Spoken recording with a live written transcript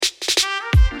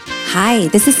Hi,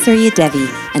 this is Surya Devi,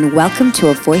 and welcome to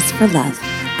A Voice for Love.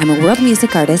 I'm a world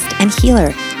music artist and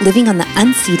healer living on the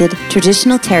unceded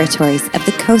traditional territories of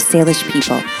the Coast Salish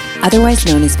people, otherwise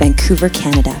known as Vancouver,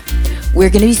 Canada. We're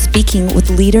going to be speaking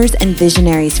with leaders and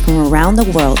visionaries from around the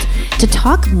world to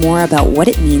talk more about what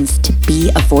it means to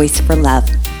be a voice for love.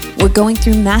 We're going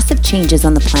through massive changes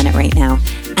on the planet right now,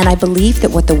 and I believe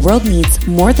that what the world needs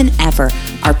more than ever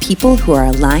are people who are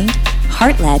aligned,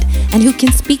 heart-led, and who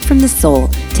can speak from the soul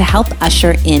to help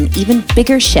usher in even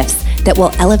bigger shifts that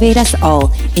will elevate us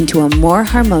all into a more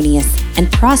harmonious and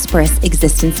prosperous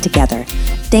existence together.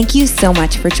 Thank you so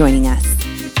much for joining us.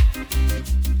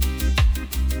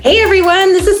 Hey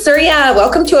everyone, this is Surya.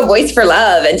 Welcome to A Voice for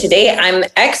Love. And today I'm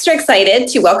extra excited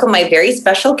to welcome my very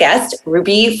special guest,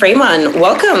 Ruby Fremon.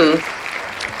 Welcome.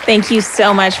 Thank you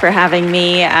so much for having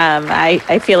me.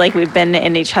 I feel like we've been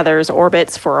in each other's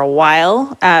orbits for a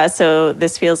while. So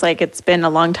this feels like it's been a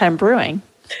long time brewing.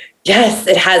 Yes,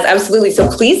 it has. Absolutely. So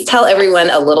please tell everyone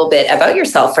a little bit about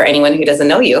yourself for anyone who doesn't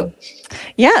know you.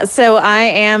 Yeah, so I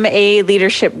am a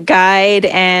leadership guide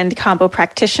and combo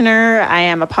practitioner. I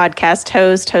am a podcast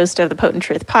host of the Potent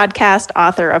Truth podcast,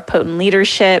 author of Potent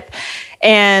Leadership.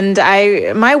 And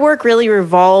my work really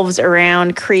revolves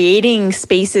around creating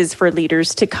spaces for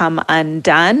leaders to come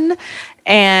undone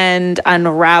and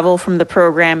unravel from the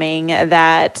programming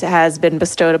that has been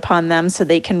bestowed upon them so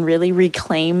they can really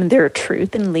reclaim their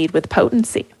truth and lead with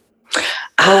potency.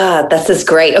 This is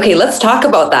great. Okay, let's talk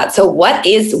about that. So what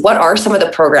are some of the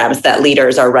programs that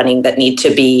leaders are running that need to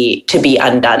be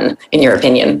undone, in your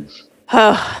opinion?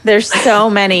 Oh, there's so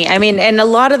many. I mean, and a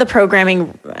lot of the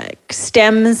programming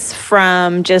stems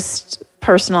from just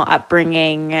personal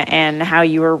upbringing and how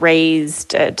you were raised,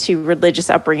 to religious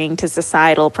upbringing, to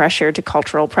societal pressure, to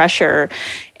cultural pressure.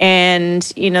 And,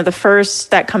 the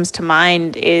first that comes to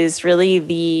mind is really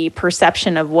the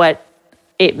perception of what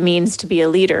it means to be a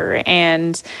leader.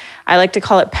 And I like to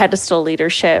call it pedestal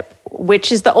leadership, which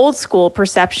is the old school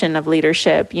perception of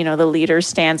leadership. The leader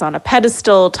stands on a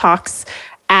pedestal, talks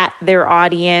at their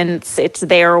audience, it's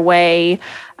their way,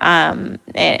 and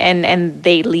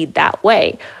they lead that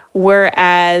way.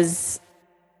 Whereas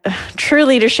true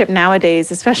leadership nowadays,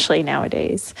 especially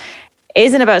nowadays,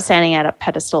 isn't about standing at a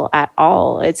pedestal at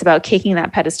all. It's about kicking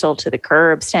that pedestal to the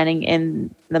curb, standing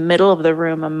in the middle of the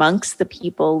room amongst the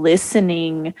people,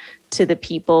 listening to the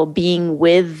people, being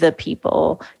with the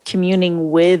people, communing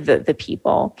with the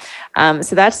people.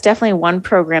 So that's definitely one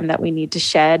program that we need to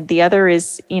shed. The other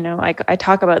is, I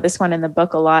talk about this one in the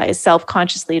book a lot, is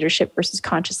self-conscious leadership versus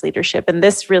conscious leadership. And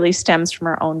this really stems from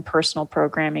our own personal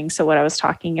programming. So what I was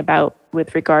talking about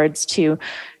with regards to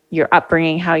your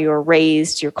upbringing, how you were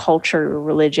raised, your culture, your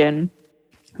religion,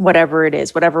 whatever it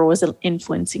is, whatever was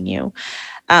influencing you.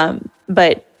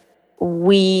 But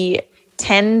we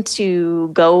tend to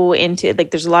go into,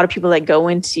 there's a lot of people that go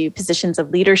into positions of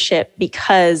leadership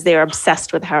because they're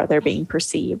obsessed with how they're being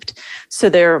perceived. So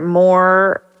they're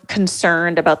more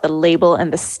concerned about the label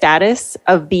and the status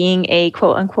of being a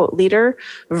quote unquote leader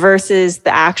versus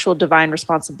the actual divine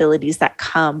responsibilities that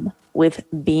come with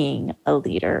being a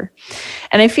leader.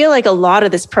 And I feel like a lot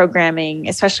of this programming,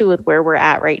 especially with where we're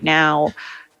at right now,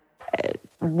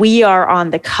 we are on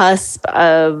the cusp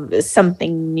of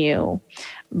something new.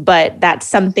 But that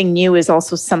something new is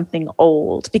also something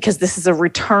old, because this is a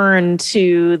return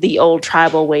to the old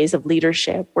tribal ways of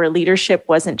leadership, where leadership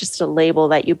wasn't just a label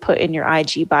that you put in your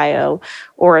IG bio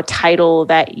or a title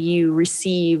that you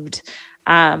received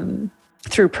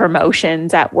through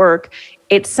promotions at work.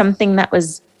 It's something that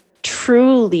was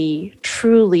truly,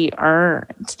 truly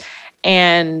earned,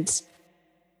 and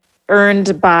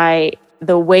earned by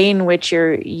the way in which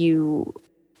you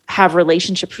have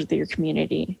relationships with your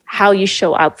community, how you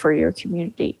show up for your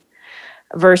community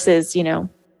versus,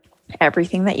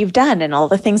 everything that you've done and all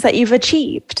the things that you've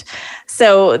achieved.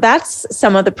 So that's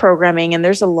some of the programming, and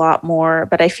there's a lot more,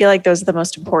 but I feel like those are the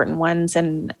most important ones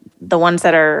and the ones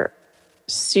that are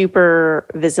super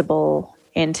visible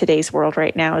in today's world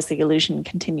right now as the illusion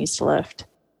continues to lift.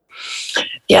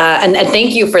 Yeah. And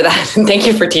thank you for that. And thank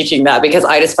you for teaching that, because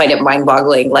I just find it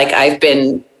mind-boggling. Like, I've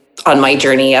been on my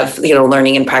journey of,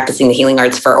 learning and practicing the healing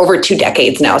arts for over 2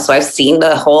 decades now. So I've seen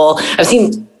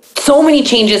so many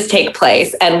changes take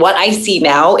place. And what I see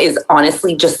now is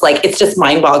honestly it's just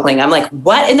mind-boggling. I'm like,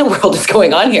 what in the world is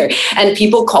going on here? And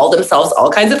people call themselves all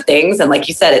kinds of things. And like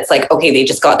you said, it's like, okay, they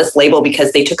just got this label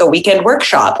because they took a weekend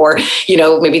workshop, or,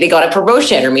 maybe they got a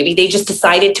promotion, or maybe they just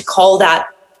decided to call that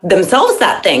themselves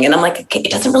that thing. And I'm like, okay,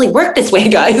 it doesn't really work this way,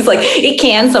 guys. Like it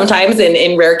can sometimes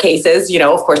in rare cases,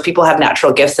 of course, people have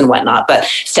natural gifts and whatnot, but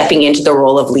stepping into the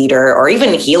role of leader or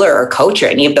even healer or coach or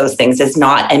any of those things is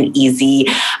not an easy,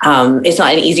 it's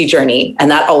not an easy journey.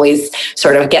 And that always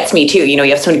sort of gets me too. You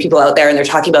have so many people out there and they're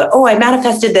talking about, oh, I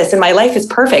manifested this and my life is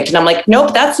perfect. And I'm like,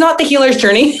 nope, that's not the healer's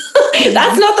journey.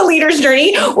 That's not the leader's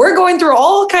journey. We're going through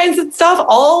all kinds of stuff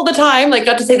all the time. Like,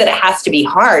 not to say that it has to be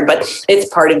hard, but it's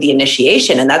part of the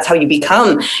initiation. And that's how you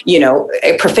become,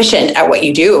 proficient at what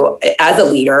you do as a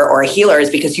leader or a healer, is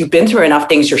because you've been through enough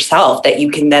things yourself that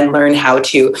you can then learn how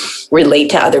to relate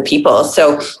to other people.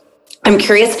 So I'm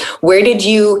curious, where did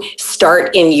you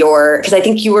start because I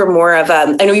think you were more of I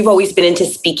know you've always been into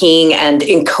speaking and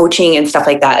in coaching and stuff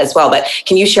like that as well, but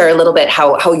can you share a little bit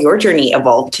how your journey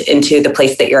evolved into the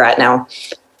place that you're at now?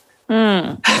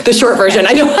 The short version.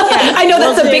 I know, I know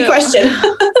that's a big question.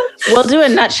 We'll do a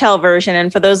nutshell version.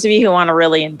 And for those of you who want a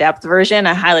really in-depth version,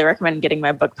 I highly recommend getting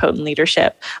my book, Potent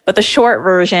Leadership. But the short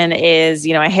version is,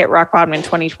 I hit rock bottom in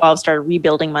 2012, started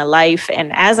rebuilding my life.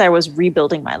 And as I was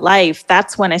rebuilding my life,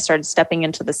 that's when I started stepping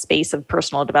into the space of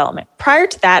personal development. Prior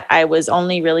to that, I was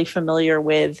only really familiar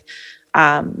with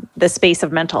the space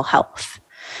of mental health.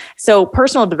 So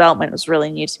personal development was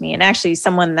really new to me. And actually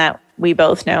someone that we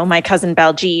both know, my cousin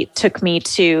Baljeet, took me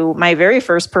to my very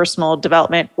first personal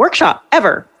development workshop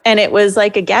ever. And it was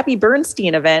like a Gabby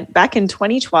Bernstein event back in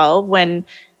 2012 when,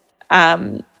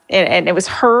 and it was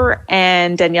her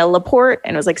and Danielle Laporte,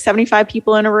 and it was like 75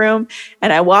 people in a room.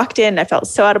 And I walked in, I felt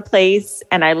so out of place,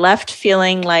 and I left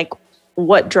feeling like,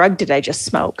 what drug did I just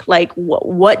smoke? Like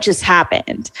what just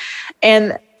happened?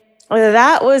 And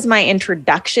that was my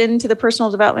introduction to the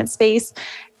personal development space.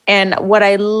 And what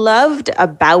I loved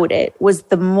about it was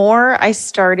the more I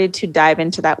started to dive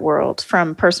into that world,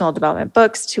 from personal development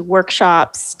books to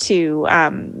workshops to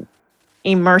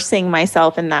immersing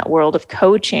myself in that world of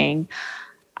coaching,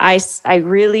 I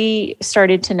really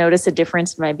started to notice a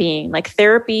difference in my being. Like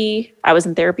therapy, I was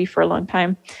in therapy for a long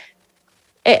time.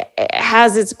 It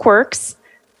has its quirks,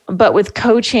 but with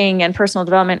coaching and personal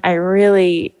development, I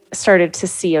really started to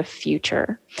see a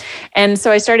future. And so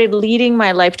I started leading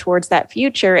my life towards that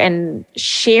future and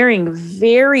sharing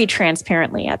very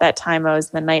transparently. At that time, I was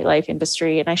in the nightlife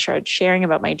industry, and I started sharing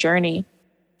about my journey.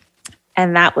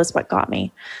 And that was what got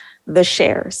me the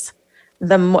shares.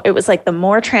 It was like the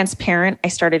more transparent I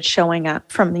started showing up,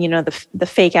 from, the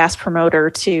fake ass promoter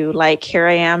to like, here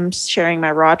I am sharing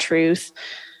my raw truth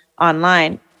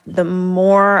online, the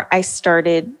more I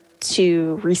started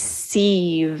to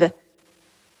receive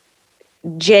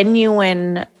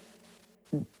genuine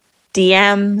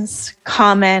DMs,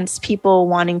 comments, people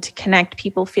wanting to connect,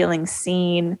 people feeling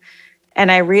seen.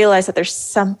 And I realized that there's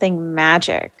something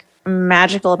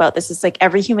magical about this. It's like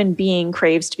every human being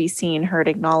craves to be seen, heard,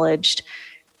 acknowledged.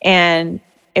 And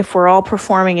if we're all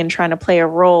performing and trying to play a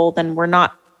role, then we're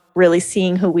not really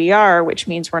seeing who we are, which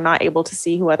means we're not able to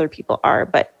see who other people are.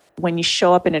 But when you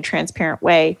show up in a transparent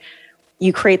way,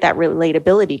 you create that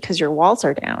relatability because your walls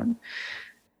are down.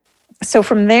 So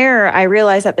from there, I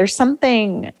realized that there's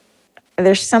something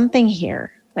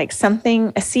here, like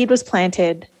a seed was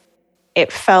planted.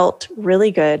 It felt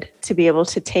really good to be able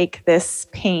to take this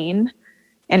pain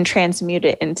and transmute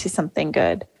it into something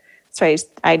good. So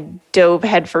I dove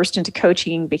headfirst into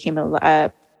coaching, became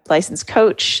a licensed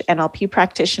coach, NLP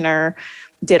practitioner,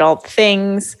 did all the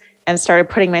things, and started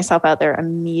putting myself out there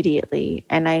immediately.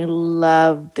 And I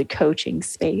love the coaching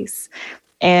space.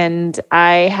 And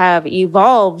I have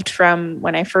evolved from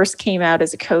when I first came out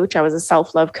as a coach. I was a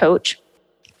self-love coach,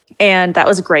 and that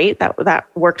was great. That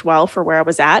worked well for where I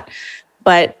was at.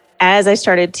 But as I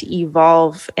started to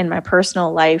evolve in my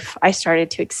personal life, I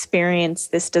started to experience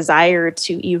this desire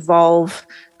to evolve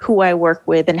who I work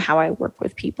with and how I work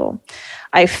with people.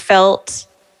 I felt,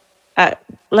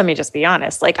 let me just be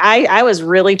honest, like I was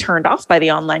really turned off by the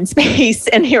online space.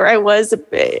 And here I was,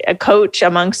 a coach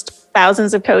amongst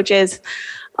thousands of coaches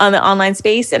on the online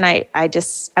space. And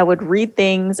I would read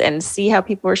things and see how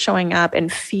people were showing up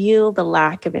and feel the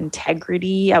lack of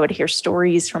integrity. I would hear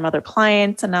stories from other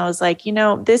clients. And I was like,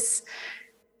 this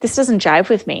doesn't jive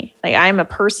with me. Like, I'm a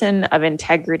person of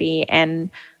integrity, and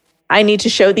I need to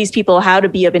show these people how to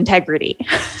be of integrity.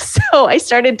 So I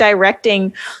started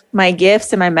directing my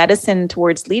gifts and my medicine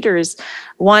towards leaders.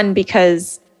 One,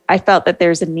 because I felt that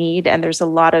there's a need, and there's a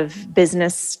lot of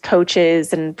business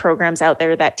coaches and programs out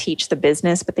there that teach the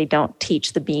business, but they don't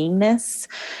teach the beingness.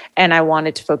 And I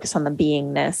wanted to focus on the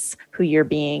beingness, who you're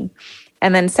being.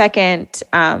 And then second,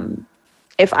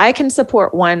 if I can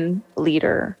support one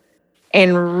leader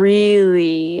in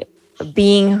really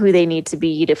being who they need to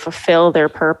be to fulfill their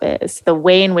purpose, the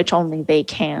way in which only they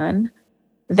can,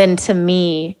 then to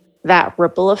me, that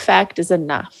ripple effect is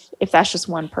enough if that's just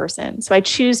one person. So I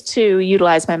choose to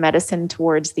utilize my medicine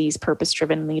towards these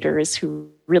purpose-driven leaders who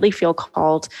really feel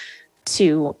called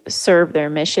to serve their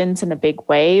missions in a big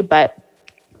way, but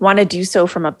want to do so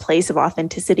from a place of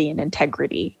authenticity and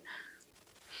integrity.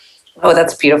 Oh,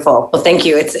 that's beautiful. Well, thank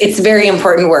you. It's very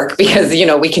important work because,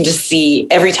 we can just see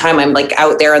every time I'm like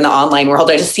out there in the online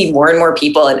world, I just see more and more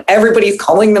people and everybody's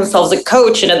calling themselves a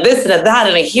coach and a this and a that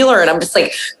and a healer. And I'm just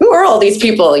like, who are all these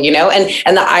people, And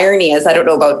the irony is, I don't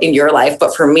know about in your life,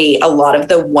 but for me, a lot of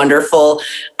the wonderful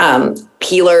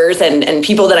healers and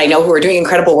people that I know who are doing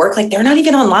incredible work, like they're not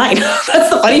even online. That's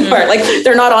the funny part. Like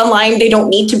they're not online. They don't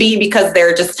need to be because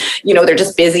they're just, they're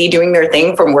just busy doing their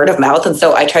thing from word of mouth. And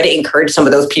so I try to encourage some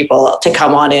of those people to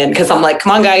come on in because I'm like,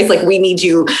 come on guys, like we need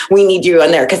you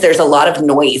in there because there's a lot of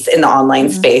noise in the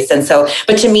online space. And so,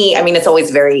 but to me, I mean, it's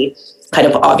always very kind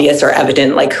of obvious or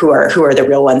evident, like who are the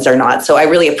real ones or not. So I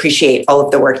really appreciate all of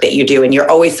the work that you do. And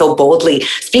you're always so boldly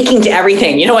speaking to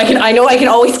everything. I know I can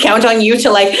always count on you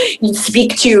to like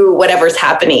speak to whatever's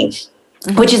happening.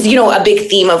 Which is, a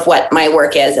big theme of what my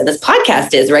work is and this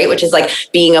podcast is, right? Which is like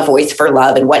being a voice for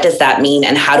love. And what does that mean?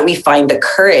 And how do we find the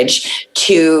courage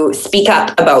to speak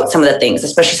up about some of the things,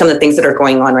 especially some of the things that are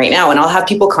going on right now? And I'll have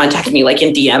people contact me like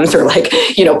in DMs or like,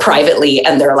 privately.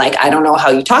 And they're like, I don't know how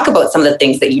you talk about some of the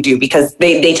things that you do because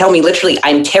they tell me literally,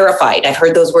 I'm terrified. I've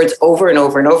heard those words over and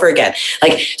over and over again.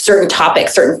 Like certain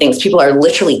topics, certain things, people are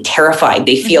literally terrified.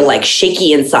 They feel like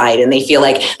shaky inside and they feel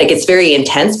like it's very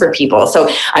intense for people. So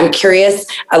I'm curious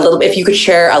a little bit, if you could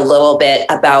share a little bit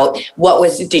about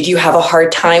did you have a hard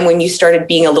time when you started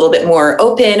being a little bit more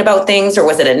open about things, or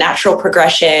was it a natural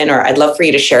progression? Or I'd love for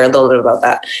you to share a little bit about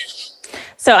that.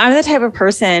 So I'm the type of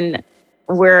person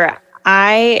where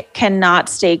I cannot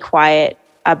stay quiet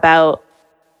about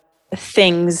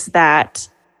things that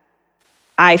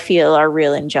I feel are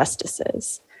real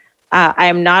injustices. I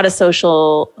am not a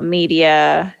social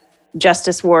media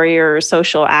justice warrior or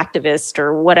social activist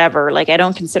or whatever. Like I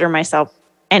don't consider myself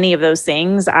any of those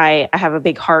things. I have a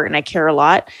big heart and I care a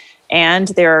lot. And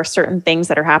there are certain things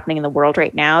that are happening in the world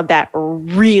right now that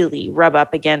really rub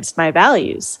up against my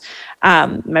values.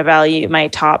 My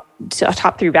top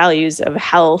three values of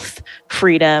health,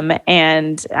 freedom,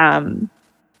 and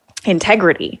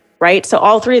integrity. Right. So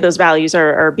all three of those values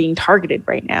are being targeted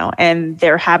right now, and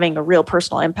they're having a real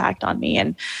personal impact on me.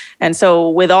 And so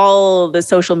with all the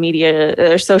social media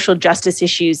or social justice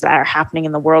issues that are happening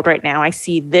in the world right now, I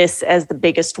see this as the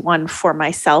biggest one for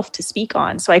myself to speak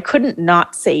on. So I couldn't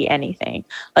not say anything.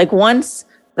 Like once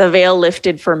the veil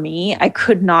lifted for me, I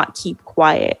could not keep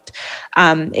quiet.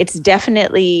 It's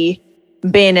definitely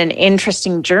been an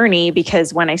interesting journey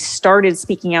because when I started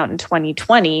speaking out in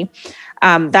 2020,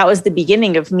 that was the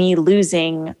beginning of me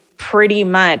losing pretty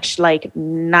much like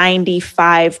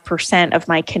 95% of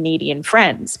my Canadian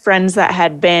friends that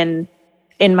had been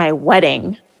in my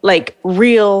wedding, like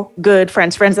real good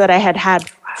friends that I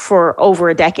had for over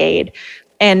a decade.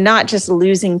 And not just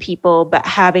losing people, but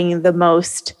having the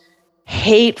most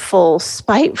hateful,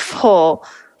 spiteful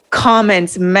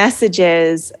comments,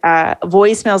 messages,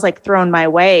 voicemails like thrown my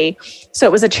way. So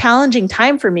it was a challenging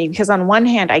time for me because on one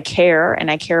hand, I care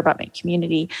about my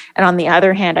community. And on the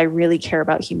other hand, I really care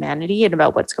about humanity and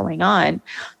about what's going on.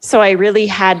 So I really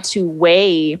had to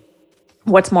weigh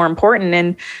what's more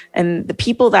important. And the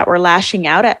people that were lashing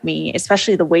out at me,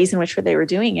 especially the ways in which they were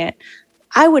doing it,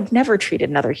 I would never treat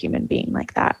another human being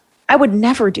like that. I would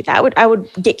never do that. I would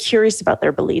get curious about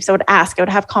their beliefs. I would ask, I would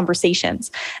have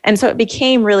conversations. And so it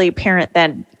became really apparent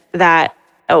then that,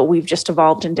 we've just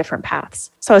evolved in different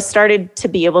paths. So I started to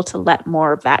be able to let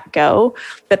more of that go.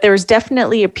 But there was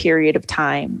definitely a period of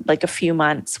time, like a few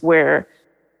months, where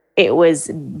it was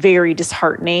very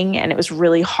disheartening and it was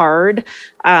really hard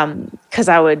because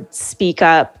I would speak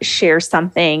up, share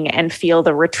something, and feel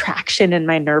the retraction in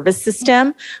my nervous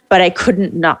system, but I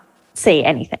couldn't not say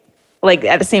anything. Like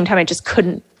at the same time, I just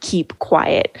couldn't keep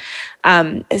quiet.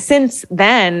 Since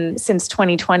then, since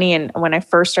 2020, and when I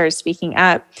first started speaking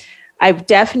up, I've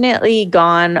definitely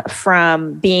gone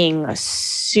from being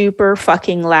super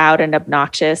fucking loud and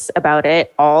obnoxious about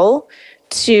it all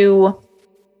to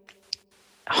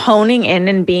honing in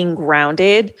and being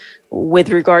grounded with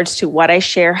regards to what I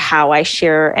share, how I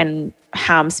share, and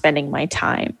how I'm spending my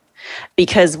time.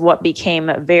 Because what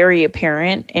became very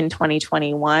apparent in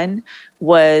 2021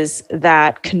 was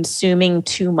that consuming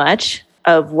too much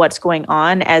of what's going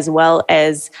on, as well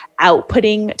as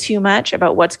outputting too much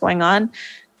about what's going on,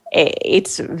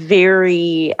 it's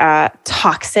very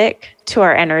toxic to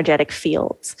our energetic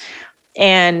fields.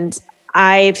 And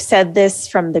I've said this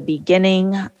from the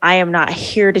beginning. I am not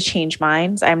here to change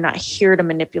minds. I'm not here to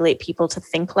manipulate people to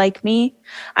think like me.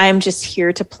 I'm just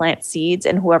here to plant seeds,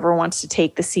 and whoever wants to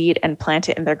take the seed and plant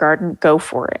it in their garden, go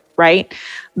for it, right?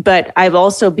 But I've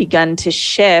also begun to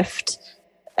shift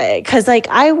because like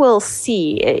I will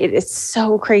see, it's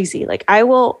so crazy. Like I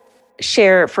will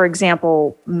share, for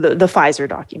example, the Pfizer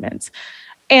documents,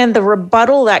 and the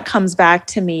rebuttal that comes back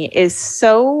to me is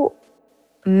so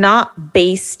not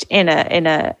based in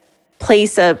a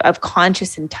place of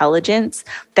conscious intelligence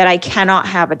that I cannot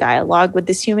have a dialogue with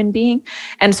this human being.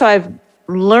 And so I've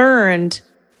learned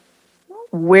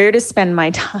where to spend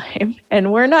my time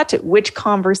and where not to, which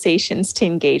conversations to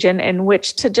engage in and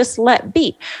which to just let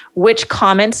be, which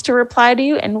comments to reply to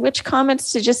you and which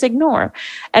comments to just ignore.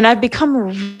 And I've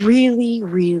become really,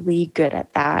 really good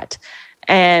at that.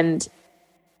 And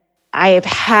I have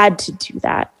had to do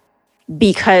that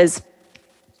because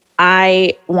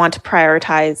I want to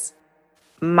prioritize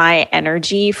my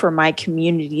energy for my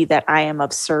community that I am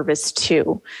of service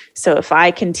to. So if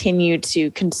I continue to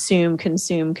consume,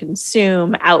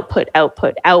 output,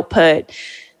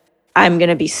 I'm going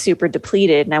to be super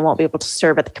depleted and I won't be able to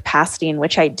serve at the capacity in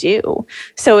which I do.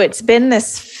 So it's been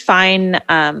this fine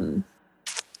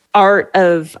art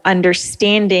of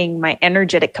understanding my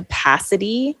energetic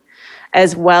capacity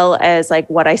as well as like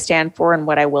what I stand for and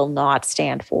what I will not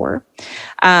stand for,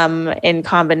 in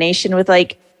combination with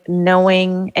like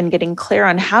knowing and getting clear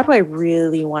on how do I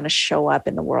really want to show up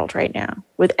in the world right now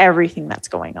with everything that's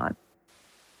going on.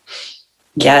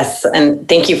 Yes. And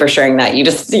thank you for sharing that. You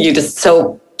just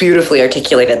so beautifully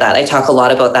articulated that. I talk a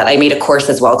lot about that. I made a course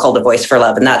as well called A Voice for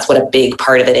Love. And that's what a big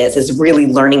part of it is really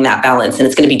learning that balance. And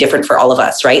it's going to be different for all of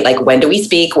us, right? Like when do we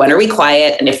speak? When are we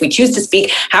quiet? And if we choose to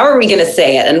speak, how are we going to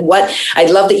say it? And what I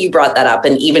love that you brought that up.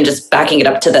 And even just backing it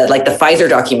up to the Pfizer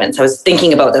documents, I was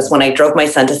thinking about this when I drove my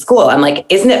son to school. I'm like,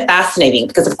 isn't it fascinating?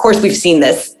 Because of course we've seen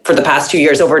this for the past 2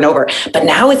 years over and over, but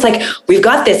now it's like, we've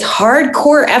got this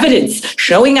hardcore evidence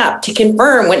showing up to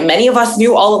confirm what many of us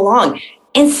knew all along.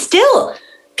 And still,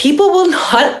 people will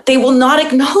not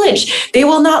acknowledge, they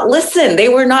will not listen.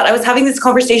 I was having this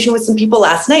conversation with some people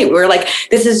last night. We were like,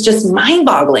 this is just mind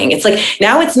boggling. It's like,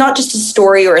 now it's not just a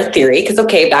story or a theory. Cause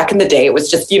okay, back in the day, it was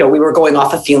just, we were going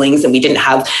off of feelings and we didn't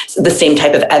have the same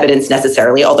type of evidence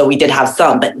necessarily, although we did have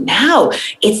some, but now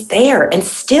it's there and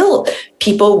still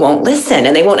people won't listen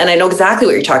and they won't. And I know exactly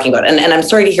what you're talking about. And I'm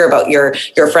sorry to hear about your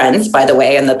friends, by the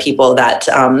way, and the people that,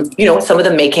 some of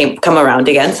them may come around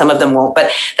again, some of them won't,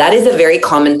 but that is a very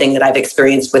common thing that I've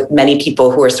experienced with many people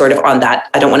who are sort of on that,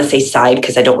 I don't want to say side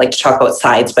because I don't like to talk about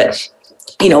sides, but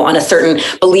on a certain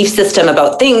belief system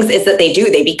about things is that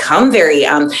they become very,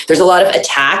 there's a lot of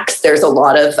attacks. There's a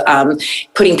lot of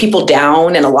putting people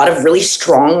down and a lot of really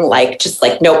strong,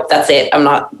 nope, that's it. I'm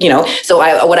not, so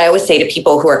what I always say to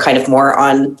people who are kind of more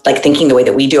on like thinking the way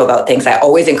that we do about things, I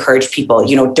always encourage people,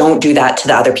 don't do that to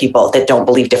the other people that don't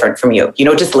believe different from you.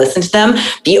 Just listen to them,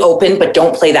 be open, but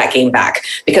don't play that game back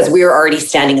because we're already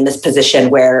standing in this position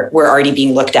where we're already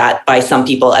being looked at by some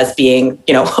people as being,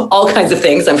 all kinds of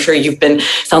things. I'm sure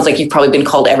sounds like you've probably been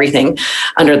called everything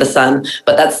under the sun,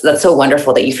 but that's so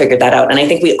wonderful that you figured that out. And I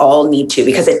think we all need to,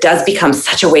 because it does become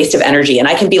such a waste of energy. And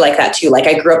I can be like that too. Like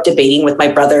I grew up debating with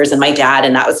my brothers and my dad,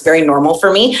 and that was very normal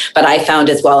for me. But I found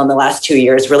as well in the last 2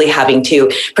 years, really having to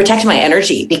protect my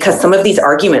energy because some of these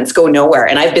arguments go nowhere.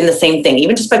 And I've been the same thing,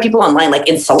 even just by people online, like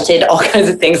insulted, all kinds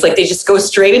of things. Like they just go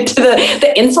straight into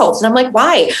the insults. And I'm like,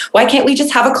 why? Why can't we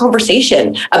just have a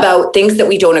conversation about things that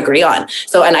we don't agree on?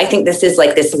 So, and I think this is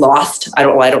like this lost, I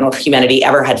don't know if humanity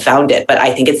ever had found it, but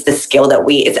I think it's the skill that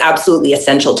it's absolutely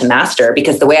essential to master,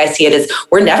 because the way I see it is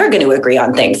we're never going to agree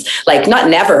on things. Like not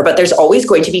never, but there's always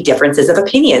going to be differences of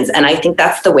opinions. And I think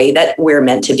that's the way that we're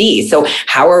meant to be. So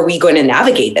how are we going to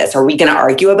navigate this? Are we going to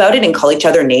argue about it and call each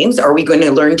other names? Are we going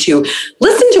to learn to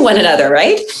listen to one another,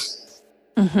 right?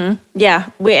 Mm-hmm.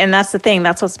 Yeah. And that's the thing.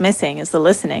 That's what's missing is the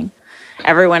listening.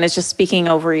 Everyone is just speaking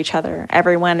over each other.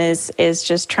 Everyone is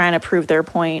just trying to prove their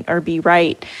point or be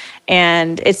right.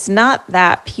 And it's not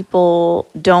that people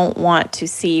don't want to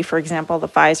see, for example, the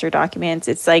Pfizer documents.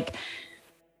 It's like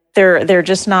they're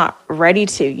just not ready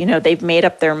to. They've made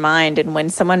up their mind. And when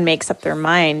someone makes up their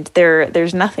mind,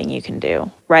 there's nothing you can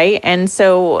do, right? And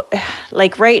so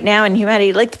like right now in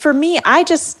humanity, like for me, I'm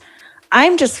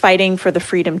just fighting for the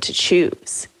freedom to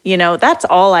choose. That's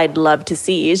all I'd love to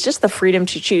see is just the freedom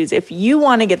to choose. If you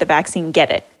want to get the vaccine,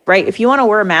 get it, right? If you want to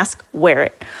wear a mask, wear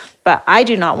it. But I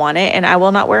do not want it and I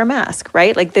will not wear a mask,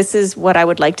 right? Like this is what I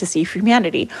would like to see for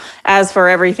humanity. As for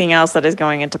everything else that is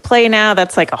going into play now,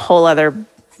 that's like a whole other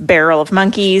barrel of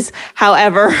monkeys.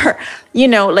 However,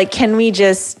 can we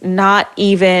just not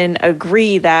even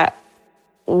agree that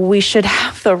we should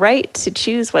have the right to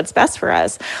choose what's best for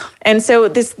us. And so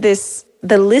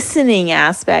the listening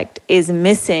aspect is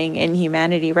missing in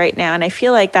humanity right now. And I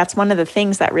feel like that's one of the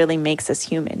things that really makes us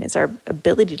human, is our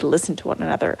ability to listen to one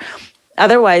another.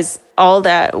 Otherwise, all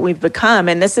that we've become,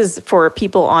 and this is for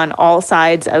people on all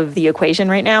sides of the equation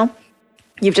right now,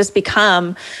 you've just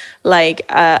become like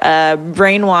a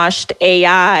brainwashed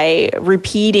AI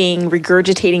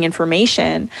regurgitating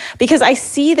information. Because I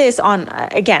see this on,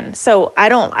 again, so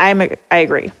I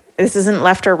agree. This isn't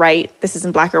left or right. This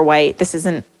isn't black or white. This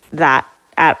isn't that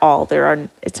at all.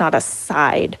 It's not a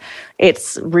side.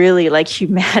 It's really like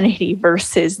humanity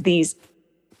versus these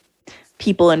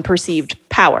people in perceived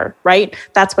power, right?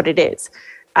 That's what it is.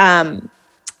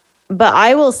 But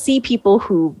I will see people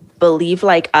who believe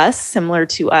like us, similar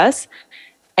to us,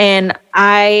 and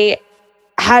I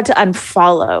had to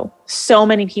unfollow so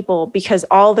many people because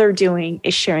all they're doing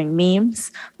is sharing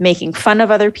memes, making fun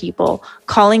of other people,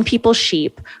 calling people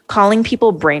sheep, calling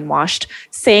people brainwashed,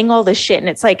 saying all this shit. And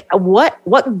it's like,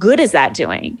 what good is that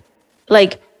doing?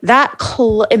 Like that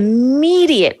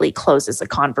immediately closes a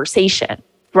conversation,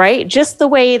 right? Just the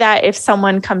way that if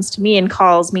someone comes to me and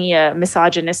calls me a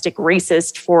misogynistic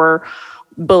racist for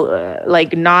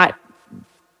like not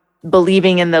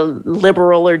believing in the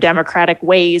liberal or democratic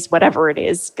ways, whatever it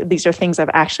is, these are things I've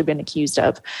actually been accused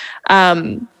of.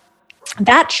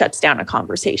 That shuts down a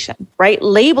conversation, right?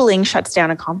 Labeling shuts down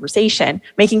a conversation.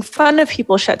 Making fun of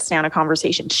people shuts down a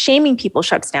conversation. Shaming people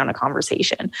shuts down a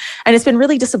conversation. And it's been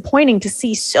really disappointing to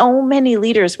see so many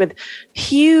leaders with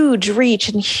huge reach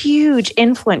and huge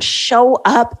influence show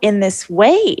up in this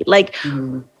way. Like,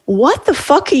 what the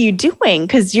fuck are you doing?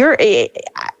 Because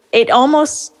it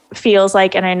almost feels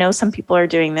like, and I know some people are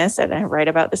doing this, and I write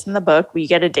about this in the book, you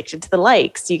get addicted to the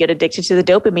likes, you get addicted to the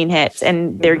dopamine hits,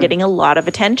 and they're getting a lot of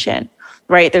attention,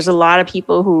 right? There's a lot of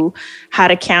people who had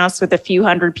accounts with a few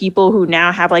hundred people who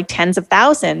now have like tens of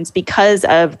thousands because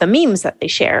of the memes that they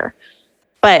share.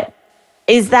 But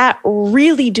is that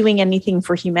really doing anything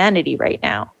for humanity right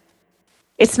now?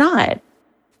 It's not.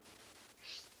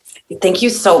 Thank you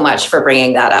so much for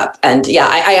bringing that up. And yeah,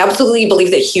 I absolutely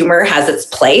believe that humor has its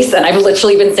place. And I've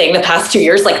literally been saying the past 2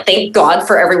 years, like, thank God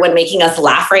for everyone making us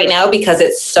laugh right now, because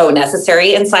it's so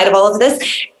necessary inside of all of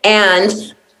this.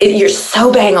 And you're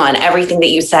so bang on everything that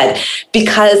you said,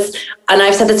 because, and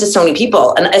I've said this to so many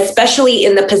people, and especially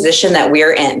in the position that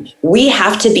we're in, we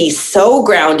have to be so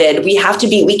grounded. We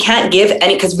can't give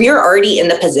any, because we're already in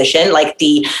the position, like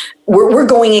we're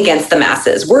going against the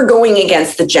masses. We're going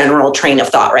against the general train of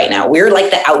thought right now. We're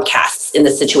like the outcasts in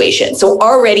the situation. So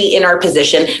already in our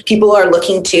position, people are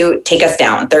looking to take us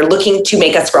down. They're looking to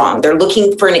make us wrong. They're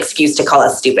looking for an excuse to call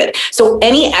us stupid. So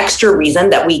any extra reason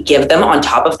that we give them on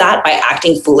top of that by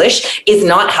acting foolish is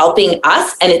not helping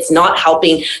us, and it's not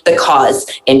helping the cause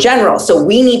in general. So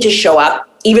we need to show up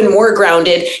even more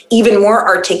grounded, even more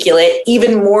articulate,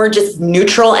 even more just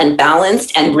neutral and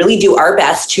balanced, and really do our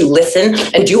best to listen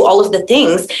and do all of the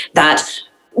things that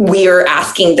we are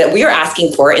asking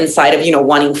for inside of,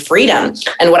 wanting freedom.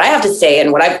 And what I have to say,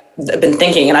 and what I've been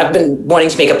thinking, and I've been wanting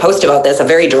to make a post about this, a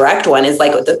very direct one, is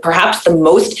like perhaps the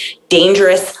most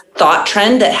dangerous thought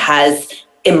trend that has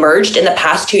emerged in the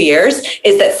past 2 years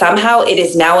is that somehow it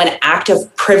is now an act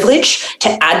of privilege to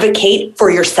advocate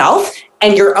for yourself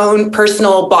and your own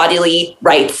personal bodily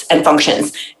rights and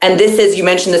functions. And this is, you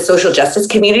mentioned the social justice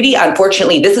community.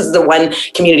 Unfortunately, this is the one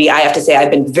community I have to say I've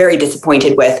been very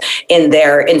disappointed with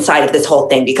inside of this whole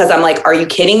thing, because I'm like, are you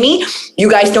kidding me?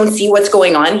 You guys don't see what's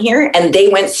going on here? And they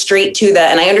went straight to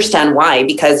and I understand why,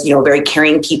 because, very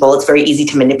caring people, it's very easy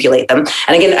to manipulate them.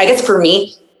 And again, I guess for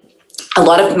me, a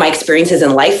lot of my experiences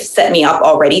in life set me up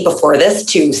already before this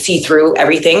to see through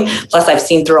everything. Plus, I've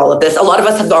seen through all of this. A lot of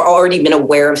us have already been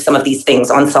aware of some of these things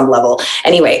on some level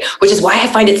anyway, which is why I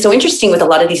find it so interesting with a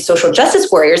lot of these social justice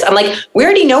warriors. I'm like, we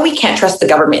already know we can't trust the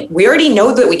government. We already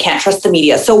know that we can't trust the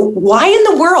media. So why in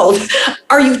the world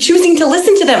are you choosing to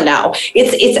listen to them now?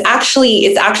 It's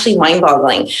actually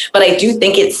mind-boggling. But I do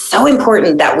think it's so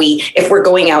important that if we're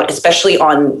going out, especially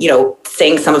on,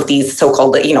 saying some of these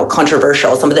so-called,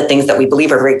 controversial, some of the things that we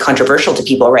believe are very controversial to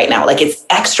people right now. Like, it's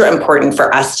extra important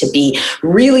for us to be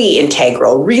really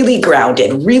integral, really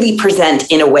grounded, really present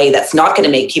in a way that's not going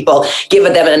to make people give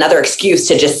them another excuse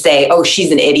to just say, oh,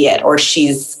 she's an idiot, or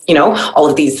she's, all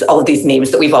of these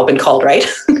names that we've all been called, right?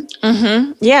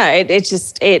 Mm-hmm. Yeah. It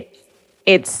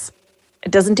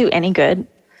doesn't do any good.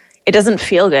 It doesn't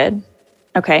feel good.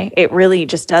 Okay. It really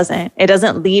just doesn't. It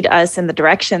doesn't lead us in the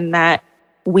direction that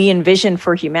we envision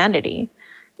for humanity.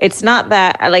 It's not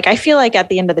that, I feel like at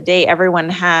the end of the day, everyone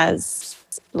has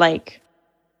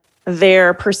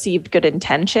their perceived good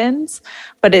intentions,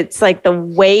 but it's like the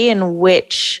way in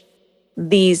which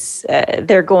these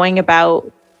they're going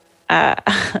about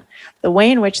the way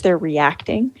in which they're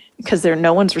reacting, because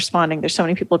no one's responding. There's so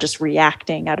many people just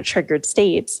reacting out of triggered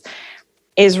states,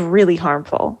 is really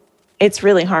harmful. It's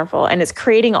really harmful. And it's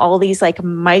creating all these like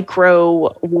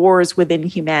micro wars within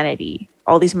humanity,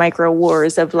 all these micro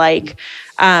wars of like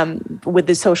with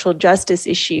the social justice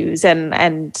issues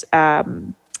and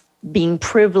being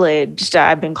privileged.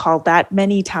 I've been called that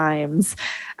many times.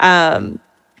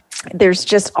 There's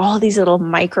just all these little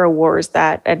micro wars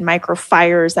and micro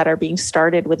fires that are being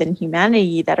started within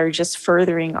humanity that are just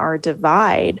furthering our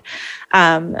divide.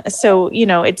 So,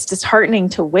 it's disheartening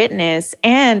to witness.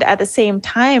 And at the same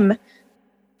time,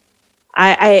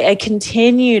 I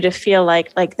continue to feel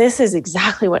like this is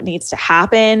exactly what needs to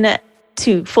happen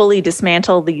to fully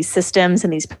dismantle these systems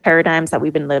and these paradigms that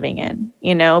we've been living in,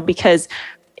 because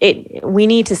we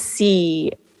need to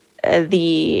see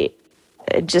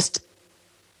just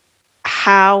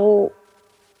how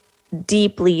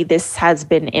deeply this has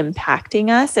been impacting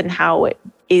us and how it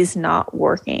is not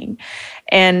working.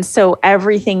 And so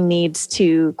everything needs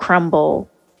to crumble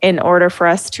in order for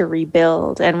us to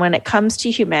rebuild. And when it comes to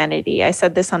humanity, I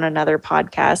said this on another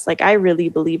podcast, like I really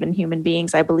believe in human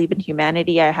beings. I believe in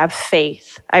humanity. I have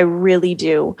faith. I really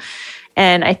do.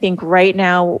 And I think right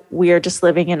now we are just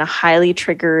living in a highly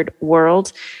triggered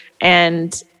world,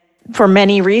 and for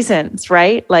many reasons,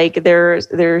 right? Like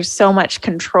there's so much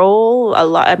control.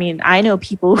 I know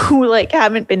people who like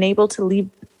haven't been able to leave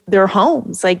their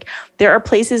homes. Like there are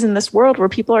places in this world where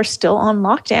people are still on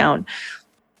lockdown.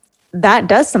 That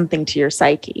does something to your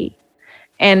psyche.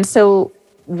 And so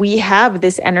we have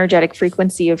this energetic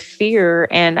frequency of fear,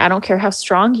 and I don't care how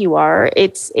strong you are,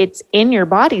 it's in your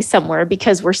body somewhere,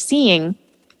 because we're seeing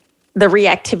the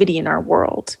reactivity in our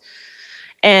world.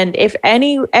 And if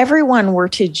everyone were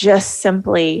to just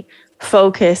simply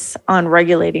focus on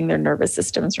regulating their nervous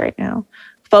systems right now,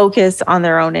 focus on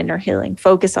their own inner healing,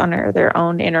 focus on their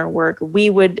own inner work, we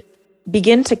would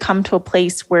begin to come to a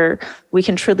place where we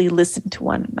can truly listen to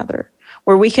one another,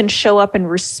 where we can show up and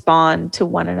respond to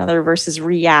one another versus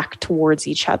react towards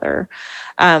each other.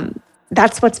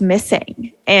 That's what's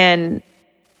missing. And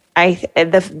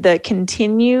the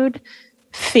continued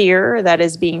fear that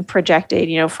is being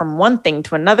projected, from one thing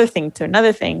to another thing to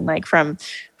another thing, like from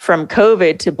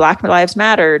COVID to Black Lives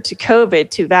Matter to COVID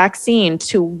to vaccine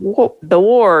to the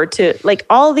war to like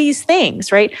all these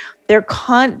things, right?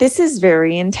 This is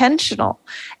very intentional,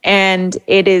 and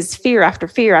it is fear after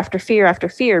fear after fear after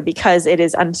fear, because it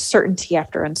is uncertainty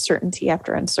after uncertainty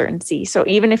after uncertainty. So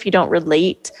even if you don't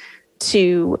relate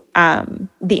to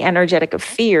the energetic of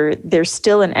fear, there's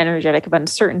still an energetic of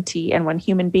uncertainty. And when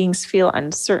human beings feel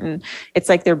uncertain, it's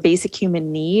like their basic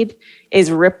human need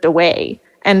is ripped away.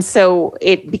 And so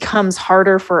it becomes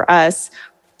harder for us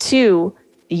to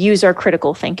use our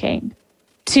critical thinking,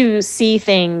 to see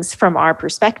things from our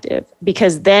perspective,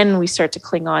 because then we start to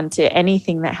cling on to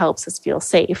anything that helps us feel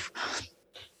safe.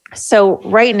 So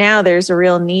right now, there's a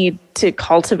real need to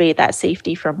cultivate that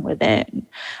safety from within.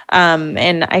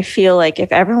 And I feel like if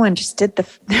everyone just did the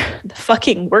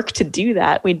fucking work to do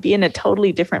that, we'd be in a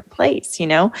totally different place,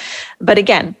 But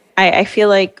again, I feel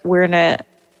like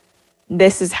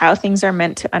this is how things are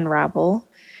meant to unravel.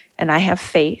 And I have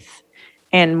faith.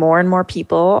 And more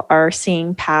people are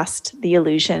seeing past the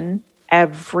illusion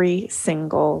every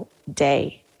single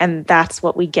day. And that's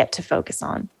what we get to focus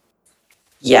on.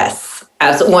 Yes,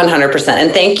 absolutely, 100%.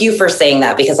 And thank you for saying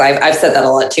that, because I've said that a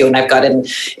lot too. And I've gotten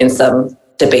in some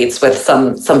debates with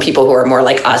some people who are more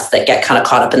like us that get kind of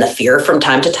caught up in the fear from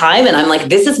time to time. And I'm like,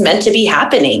 this is meant to be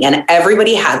happening, and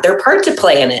everybody had their part to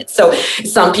play in it. So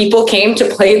some people came to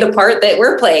play the part that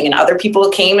we're playing, and other people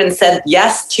came and said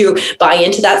yes to buy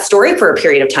into that story for a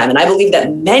period of time. And I believe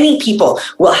that many people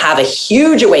will have a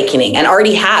huge awakening, and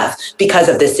already have, because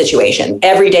of this situation.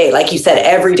 Every day, like you said,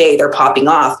 every day they're popping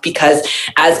off, because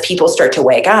as people start to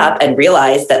wake up and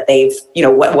realize that they've,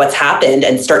 what's happened,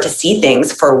 and start to see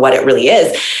things for what it really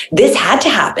is, this had to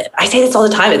happen. I say this all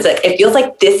the time. It's like, it feels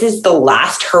like this is the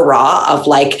last hurrah of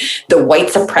like the white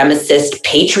supremacist,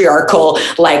 patriarchal,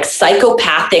 like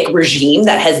psychopathic regime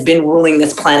that has been ruling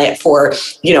this planet for,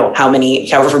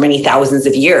 however many thousands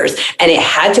of years. And it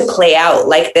had to play out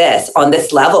like this on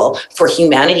this level for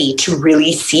humanity to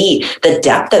really see the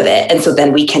depth of it. And so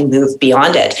then we can move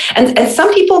beyond it. And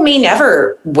some people may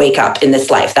never wake up in this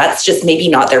life. That's just maybe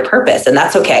not their purpose. And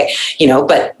that's okay.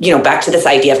 But back to this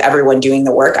idea of everyone doing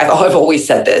the work. I've always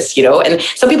said this, and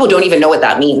some people don't even know what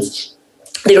that means.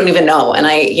 they don't even know. And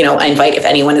I invite, if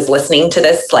anyone is listening to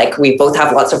this, like, we both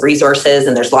have lots of resources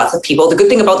and there's lots of people. The good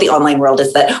thing about the online world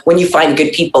is that when you find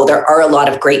good people, there are a lot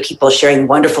of great people sharing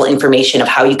wonderful information of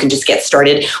how you can just get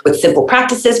started with simple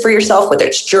practices for yourself, whether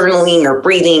it's journaling or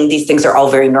breathing. These things are all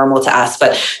very normal to us.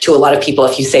 But to a lot of people,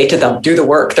 if you say to them, do the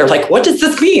work, they're like, what does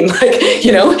this mean? Like,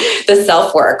 the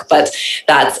self-work. But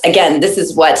that's, again, this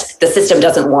is what the system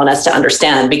doesn't want us to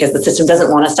understand, because the system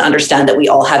doesn't want us to understand that we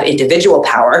all have individual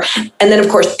power. And then, of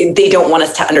course, they don't want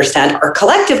us to understand our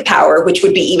collective power, which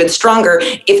would be even stronger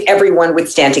if everyone would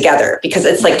stand together. Because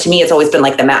it's like, to me, it's always been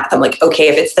like the math. I'm like, okay,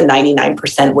 if it's the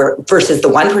 99% versus the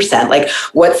 1%, like,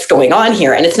 what's going on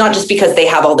here? And it's not just because they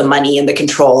have all the money and the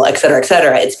control, et cetera, et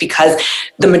cetera. It's because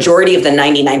the majority of the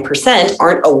 99%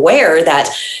 aren't aware that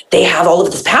they have all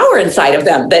of this power inside of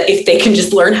them, that if they can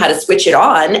just learn how to switch it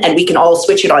on, and we can all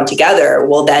switch it on together,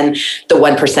 well, then the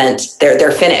 1%,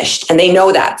 they're finished. And they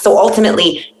know that. So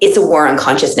ultimately, it's a war on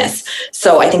consciousness.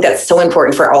 So I think that's so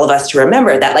important for all of us to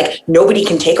remember that, like, nobody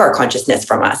can take our consciousness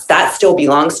from us. That still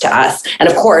belongs to us. And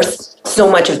of course, so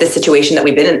much of this situation that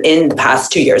we've been in the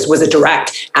past 2 years was a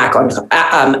direct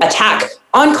attack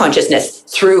on consciousness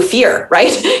through fear,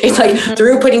 right? It's like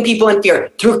through putting people in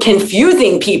fear, through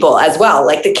confusing people as well,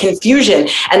 like the confusion.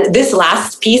 And this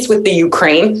last piece with the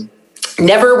Ukraine,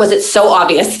 never was it so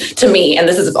obvious to me, and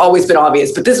this has always been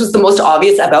obvious, but this was the most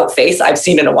obvious about face I've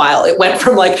seen in a while. It went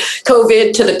from like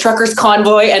COVID to the truckers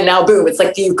convoy, and now boom, it's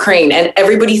like the Ukraine, and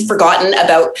everybody's forgotten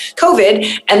about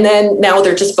COVID, and then now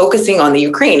they're just focusing on the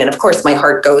Ukraine. And of course, my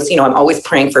heart goes, I'm always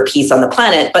praying for peace on the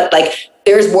planet, but like,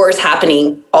 there's wars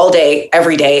happening all day,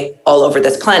 every day, all over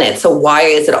this planet. So why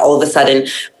is it all of a sudden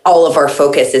all of our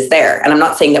focus is there? And I'm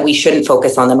not saying that we shouldn't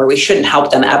focus on them or we shouldn't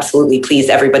help them. Absolutely. Please,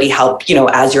 everybody help,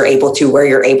 as you're able to, where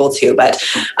you're able to. But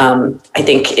I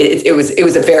think it was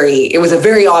a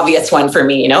very obvious one for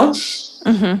me,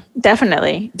 Mm-hmm.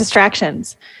 Definitely.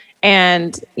 Distractions.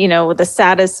 And, the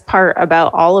saddest part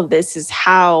about all of this is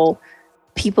how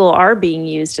people are being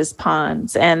used as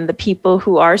pawns, and the people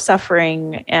who are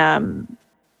suffering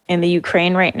in the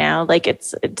Ukraine right now, like,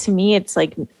 to me, it's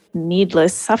like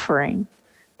needless suffering.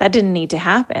 That didn't need to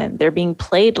happen. They're being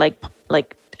played like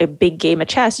a big game of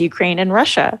chess, Ukraine and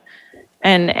Russia.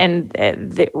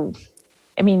 It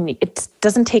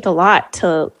doesn't take a lot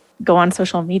to go on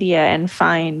social media and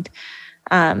find,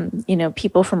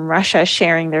 people from Russia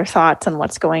sharing their thoughts on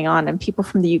what's going on, and people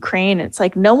from the Ukraine. It's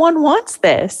like, no one wants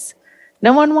this.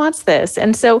 No one wants this.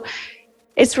 And so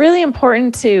it's really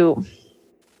important to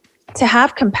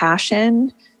have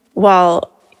compassion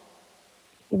while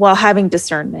having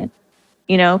discernment,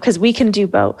 because we can do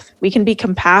both. We can be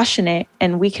compassionate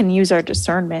and we can use our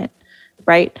discernment,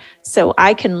 right? So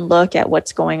I can look at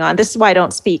what's going on. This is why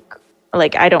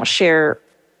I don't share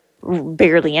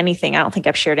barely anything. I don't think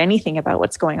I've shared anything about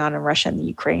what's going on in Russia and the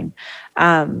Ukraine,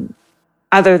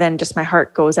 other than just my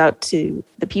heart goes out to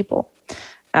the people.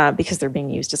 Because they're being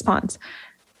used as pawns.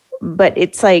 But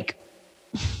it's like,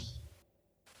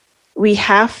 we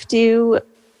have to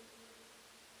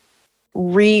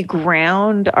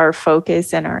reground our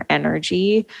focus and our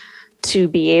energy to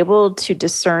be able to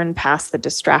discern past the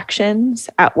distractions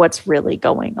at what's really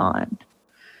going on.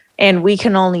 And we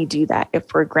can only do that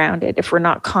if we're grounded, if we're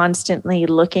not constantly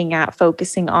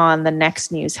focusing on the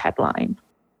next news headline.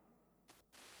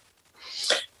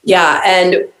 Yeah,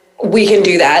 and we can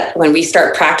do that when we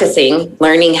start practicing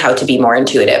learning how to be more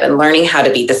intuitive and learning how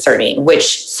to be discerning,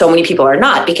 which so many people are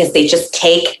not, because they just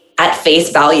take at face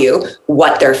value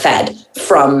what they're fed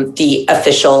from the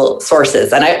official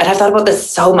sources. And I've thought about this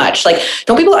so much. Like,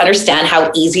 don't people understand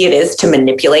how easy it is to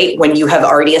manipulate when you have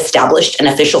already established an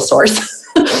official source?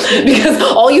 Because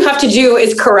all you have to do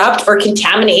is corrupt or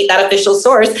contaminate that official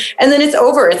source, and then it's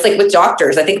over. It's like with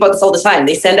doctors. I think about this all the time.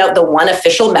 They send out the one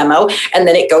official memo, and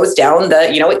then it goes down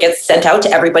it gets sent out to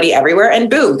everybody everywhere, and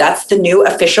boom, that's the new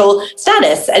official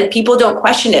status. And people don't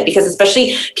question it, because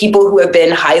especially people who have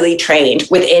been highly trained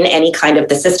within any kind of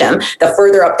the system, the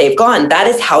further up they've gone, that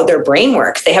is how their brain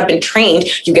works. They have been trained.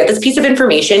 You get this piece of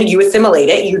information, you assimilate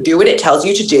it, you do what it tells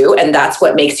you to do, and that's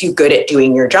what makes you good at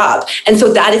doing your job. And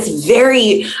so that is very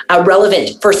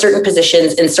relevant for certain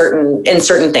positions in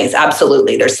certain things.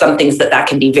 Absolutely. There's some things that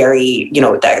can be very,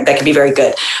 that can be very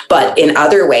good. But in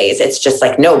other ways, it's just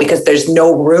like, no, because there's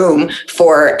no room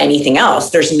for anything else.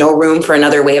 There's no room for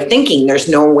another way of thinking. There's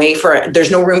no room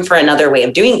for another way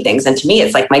of doing things. And to me,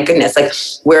 it's like, my goodness, like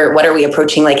what are we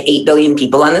approaching, like 8 billion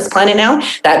people on this planet now?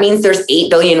 That means there's 8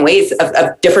 billion ways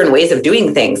of different ways of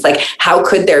doing things. Like, how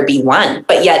could there be one?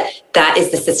 But yet that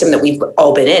is the system that we've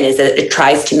all been in, is that it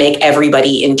tries to make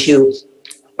everybody into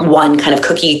one kind of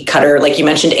cookie cutter, like you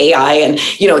mentioned AI, and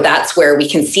that's where we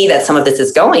can see that some of this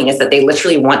is going, is that they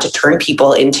literally want to turn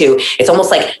people into, it's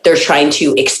almost like they're trying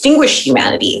to extinguish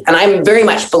humanity. And I very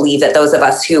much believe that those of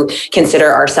us who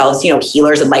consider ourselves,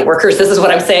 healers and light workers, this is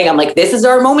what I'm saying. I'm like, this is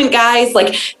our moment, guys.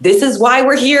 Like, this is why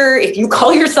we're here. If you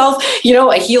call yourself,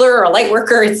 a healer or a light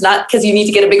worker, it's not because you need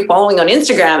to get a big following on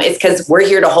Instagram. It's because we're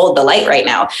here to hold the light right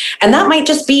now. And that might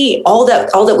just be all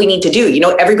that we need to do.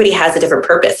 Everybody has a different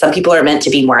purpose. Some people are meant to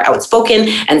be more outspoken,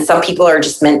 and some people are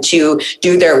just meant to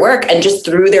do their work, and just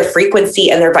through their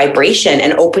frequency and their vibration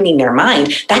and opening their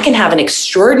mind, that can have an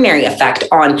extraordinary effect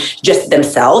on just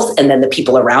themselves and then the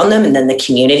people around them and then the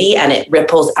community, and it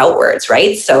ripples outwards,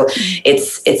 right? So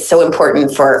it's so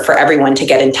important for everyone to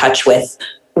get in touch with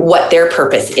what their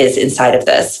purpose is inside of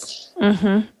this.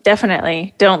 Mm-hmm.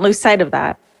 Definitely. Don't lose sight of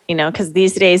that, because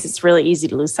these days it's really easy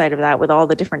to lose sight of that with all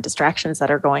the different distractions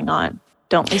that are going on.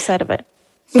 Don't lose sight of it.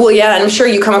 Well, yeah, I'm sure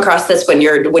you come across this when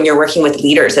you're working with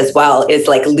leaders as well, is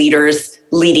like leaders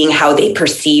leading how they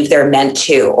perceive they're meant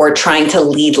to, or trying to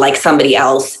lead like somebody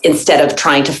else instead of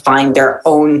trying to find their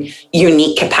own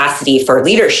unique capacity for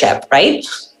leadership, right?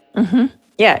 Mm-hmm.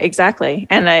 Yeah, exactly.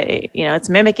 And it's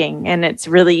mimicking, and it's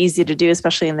really easy to do,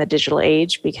 especially in the digital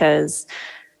age, because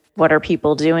what are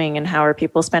people doing and how are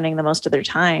people spending the most of their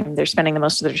time? They're spending the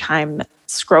most of their time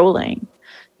scrolling.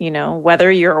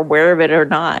 Whether you're aware of it or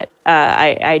not,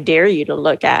 I dare you to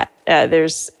look at,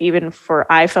 there's even for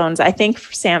iPhones, I think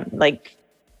for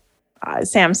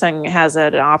Samsung has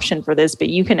an option for this, but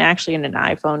you can actually in an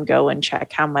iPhone go and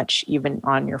check how much even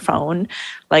on your phone.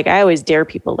 Like, I always dare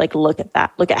people, like, look at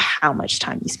that. Look at how much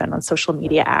time you spend on social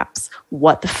media apps.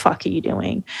 What the fuck are you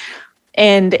doing?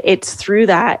 And it's through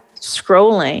that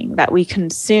scrolling that we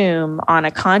consume on a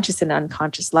conscious and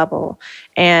unconscious level.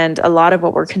 And a lot of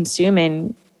what we're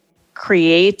consuming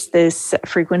creates this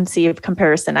frequency of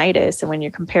comparisonitis. And when you're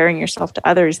comparing yourself to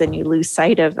others, then you lose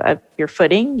sight of your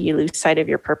footing, you lose sight of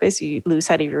your purpose, you lose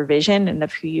sight of your vision and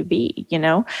of who you be.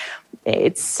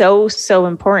 It's so, so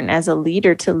important as a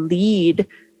leader to lead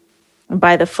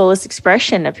by the fullest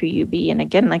expression of who you be. And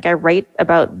again, like I write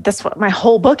about, that's what my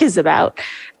whole book is about,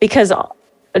 because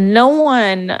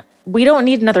we don't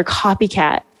need another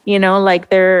copycat, like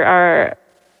there are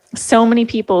so many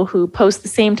people who post the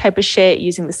same type of shit,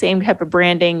 using the same type of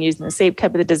branding, using the same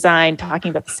type of design, talking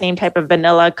about the same type of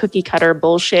vanilla cookie cutter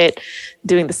bullshit,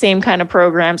 doing the same kind of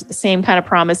programs, the same kind of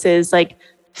promises. Like,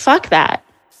 fuck that.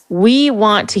 We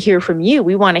want to hear from you.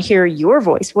 We want to hear your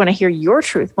voice. We want to hear your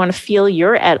truth. We want to feel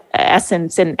your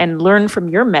essence and learn from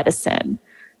your medicine.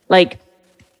 Like,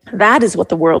 that is what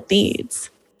the world needs.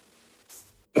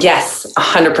 Yes,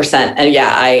 100%. And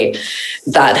yeah,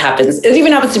 that happens. It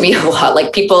even happens to me a lot.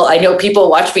 Like I know people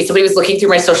watch me. Somebody was looking through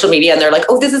my social media and they're like,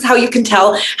 oh, this is how you can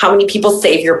tell how many people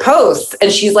save your posts.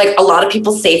 And she's like, a lot of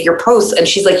people save your posts. And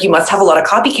she's like, you must have a lot of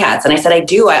copycats. And I said, I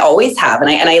do. I always have. And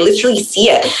I literally see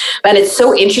it. And it's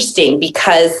so interesting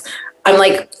because I'm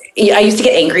like, I used to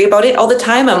get angry about it all the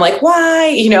time. I'm like, why?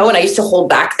 And I used to hold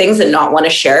back things and not want to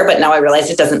share. But now I realize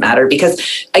it doesn't matter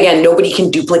because, again, nobody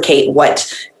can duplicate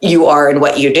what you are and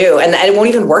what you do. And it won't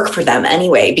even work for them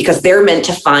anyway, because they're meant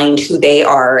to find who they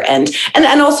are. And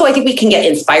also I think we can get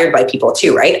inspired by people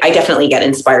too, right? I definitely get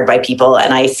inspired by people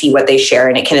and I see what they share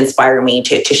and it can inspire me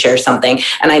to share something.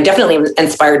 And I definitely am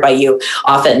inspired by you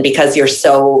often because you're just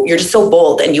so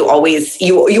bold and you always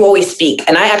speak.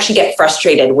 And I actually get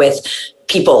frustrated with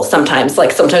people sometimes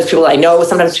people I know,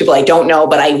 sometimes people I don't know,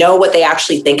 but I know what they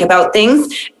actually think about things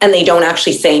and they don't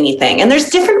actually say anything. And there's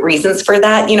different reasons for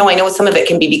that. I know some of it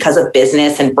can be because of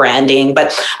business and branding,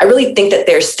 but I really think that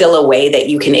there's still a way that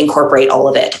you can incorporate all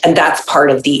of it. And that's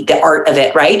part of the art of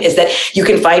it, right? Is that you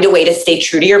can find a way to stay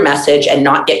true to your message and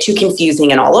not get too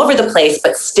confusing and all over the place,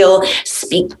 but still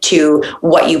speak to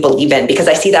what you believe in, because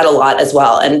I see that a lot as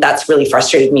well. And that's really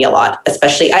frustrated me a lot,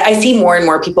 especially I see more and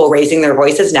more people raising their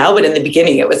voices now, but in the beginning,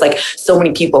 it was like so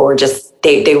many people were just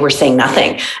they were saying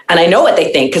nothing. And I know what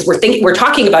they think because we're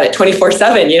talking about it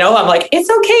 24/7. I'm like, it's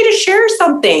okay to share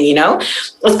something,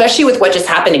 especially with what just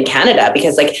happened in Canada,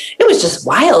 because like it was just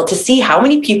wild to see how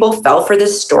many people fell for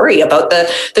this story about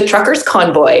the truckers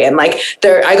convoy. And like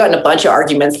I got in a bunch of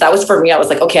arguments. That was for me. I was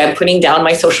like, okay, I'm putting down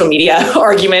my social media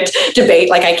argument debate.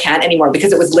 Like I can't anymore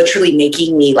because it was literally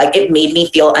making me it made me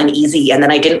feel uneasy. And then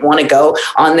I didn't want to go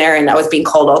on there and I was being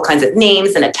called all kinds of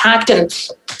names and attacked. And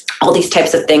all these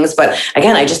types of things. But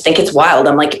again, I just think it's wild.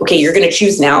 I'm like, okay, you're going to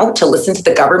choose now to listen to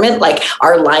the government, like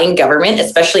our lying government,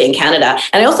 especially in Canada.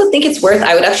 And I also think it's worth,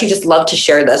 I would actually just love to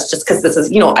share this just because this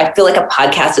is, I feel like a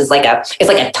podcast is it's like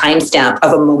a timestamp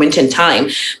of a moment in time.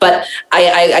 But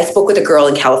I spoke with a girl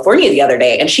in California the other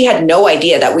day, and she had no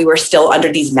idea that we were still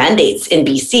under these mandates in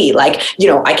BC. Like,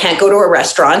 I can't go to a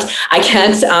restaurant. I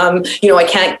can't, I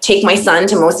can't take my son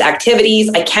to most activities.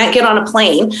 I can't get on a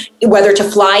plane, whether to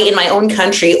fly in my own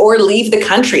country or leave the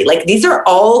country. Like, these are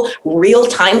all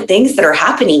real-time things that are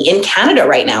happening in Canada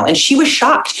right now. And she was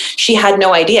shocked. She had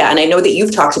no idea. And I know that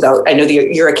you've talked about, I know that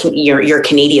you're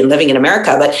Canadian living in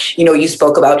America, but you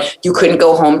spoke about you couldn't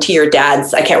go home to your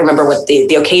dad's. I can't remember what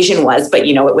the occasion was, but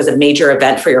it was a major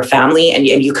event for your family, and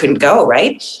you couldn't go,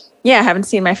 right? Yeah, I haven't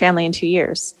seen my family in 2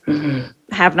 years. Mm-hmm.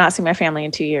 Have not seen my family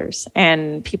in 2 years.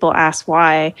 And people ask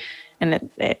why. And,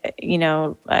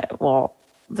 well,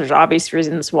 there's obvious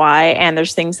reasons why. And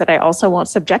there's things that I also won't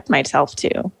subject myself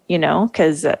to,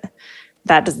 because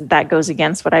that goes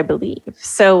against what I believe.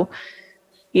 So,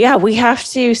 yeah, we have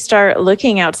to start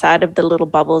looking outside of the little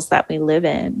bubbles that we live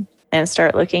in and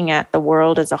start looking at the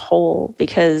world as a whole,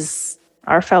 because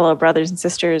our fellow brothers and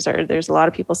sisters there's a lot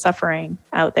of people suffering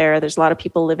out there. There's a lot of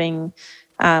people living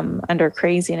under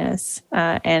craziness.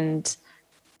 And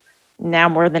now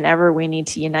more than ever, we need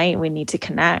to unite. We need to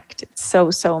connect. It's so,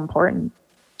 so important.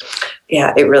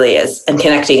 Yeah, it really is. And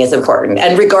connecting is important.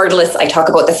 And regardless, I talk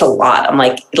about this a lot. I'm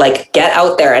like get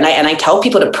out there. And I tell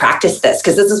people to practice this,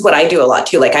 because this is what I do a lot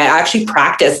too. Like, I actually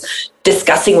practice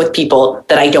discussing with people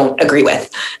that I don't agree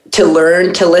with, to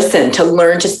learn to listen, to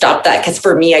learn to stop that. Because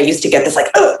for me, I used to get this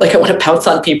I want to pounce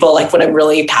on people, like when I'm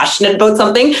really passionate about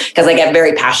something, because I get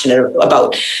very passionate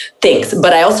about things.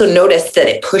 But I also noticed that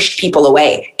it pushed people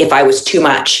away if I was too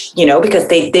much, because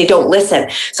they don't listen.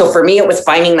 So for me, it was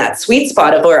finding that sweet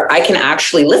spot of where I can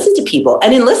actually listen to people.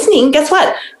 And in listening, guess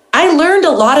what? I learned a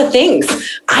lot of things.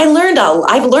 I've learned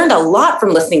a lot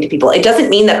from listening to people. It doesn't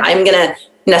mean that I'm going to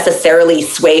necessarily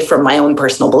sway from my own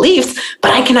personal beliefs, but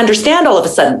I can understand all of a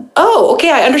sudden, oh, okay,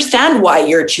 I understand why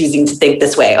you're choosing to think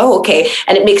this way. Oh, okay.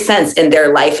 And it makes sense in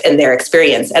their life and their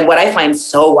experience. And what I find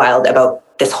so wild about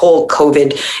this whole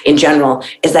COVID in general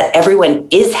is that everyone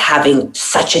is having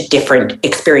such a different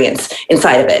experience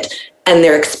inside of it. And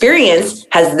their experience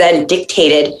has then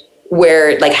dictated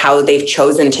how they've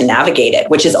chosen to navigate it,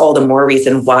 which is all the more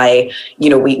reason why,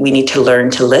 we need to learn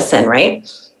to listen, right?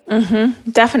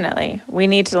 Mm-hmm. Definitely. We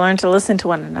need to learn to listen to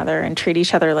one another and treat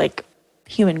each other like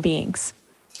human beings.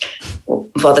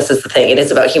 Well, this is the thing. It is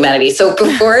about humanity. So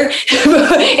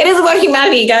it is about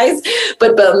humanity, guys.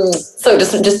 But so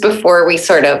just before we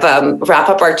sort of wrap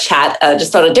up our chat,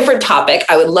 just on a different topic,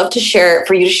 I would love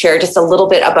for you to share just a little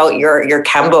bit about your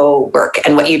Kambo work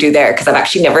and what you do there, because I've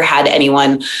actually never had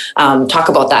anyone talk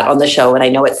about that on the show, and I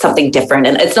know it's something different,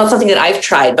 and it's not something that I've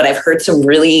tried, but I've heard some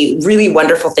really, really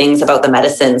wonderful things about the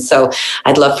medicine. So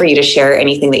I'd love for you to share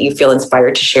anything that you feel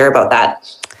inspired to share about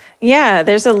that. Yeah,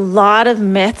 there's a lot of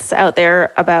myths out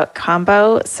there about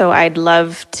Kambo, so I'd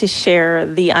love to share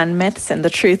the unmyths and the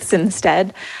truths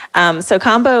instead. So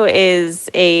Kambo is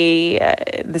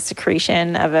the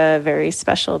secretion of a very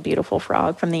special, beautiful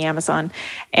frog from the Amazon,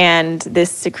 and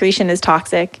this secretion is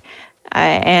toxic,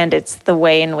 and it's the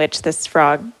way in which this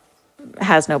frog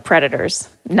has no predators,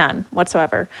 none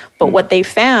whatsoever. But what they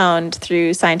found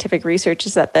through scientific research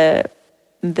is that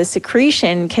the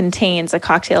secretion contains a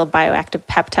cocktail of bioactive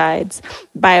peptides.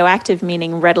 Bioactive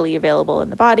meaning readily available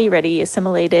in the body, ready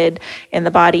assimilated in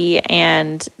the body.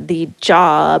 And the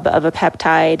job of a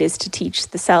peptide is to teach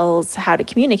the cells how to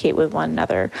communicate with one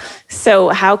another. So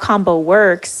how Kambo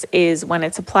works is when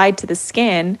it's applied to the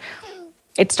skin,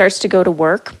 it starts to go to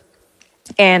work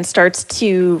and starts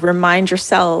to remind your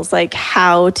cells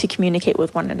how to communicate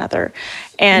with one another.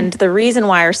 And the reason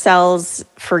why our cells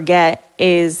forget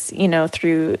is,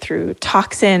 through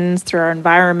toxins, through our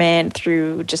environment,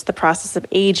 through just the process of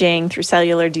aging, through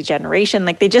cellular degeneration,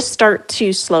 they just start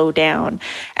to slow down.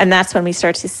 And that's when we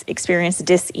start to experience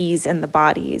dis-ease in the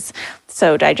bodies.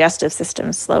 So digestive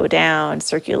systems slow down,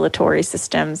 circulatory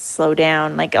systems slow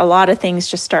down, a lot of things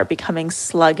just start becoming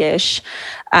sluggish.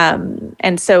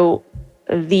 And so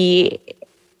the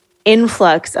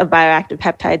influx of bioactive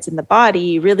peptides in the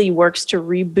body really works to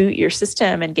reboot your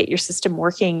system and get your system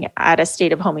working at a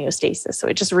state of homeostasis. So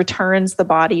it just returns the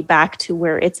body back to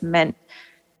where it's meant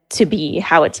to be,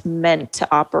 how it's meant to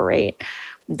operate.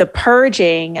 The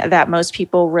purging that most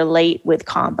people relate with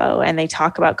Kambo, and they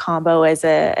talk about Kambo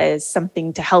as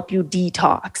something to help you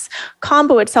detox.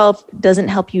 Kambo itself doesn't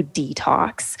help you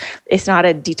detox. It's not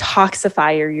a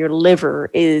detoxifier. Your liver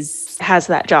has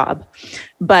that job.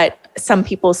 But some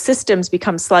people's systems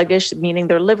become sluggish, meaning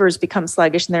their livers become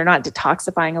sluggish and they're not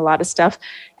detoxifying a lot of stuff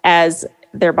as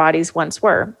their bodies once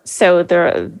were. So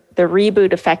the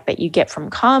reboot effect that you get from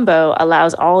combo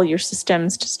allows all your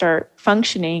systems to start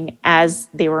functioning as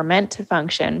they were meant to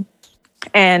function.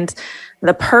 And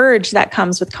the purge that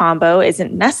comes with combo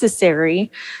isn't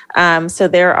necessary. So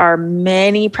there are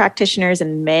many practitioners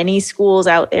and many schools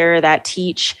out there that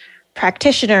teach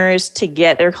practitioners to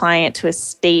get their client to a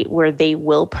state where they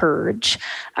will purge,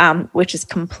 which is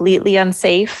completely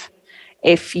unsafe.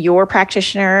 If your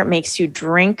practitioner makes you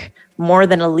drink more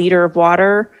than a liter of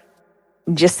water,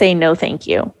 just say no, thank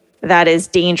you. That is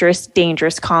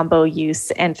dangerous combo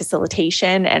use and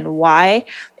facilitation. And why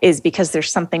is because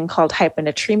there's something called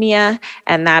hyponatremia.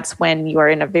 And that's when you are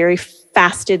in a very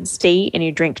fasted state and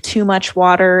you drink too much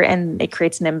water and it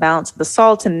creates an imbalance of the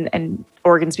salt and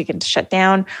organs begin to shut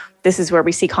down. This is where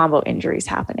we see combo injuries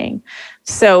happening.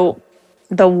 So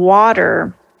the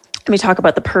water, let me talk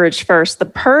about the purge first. The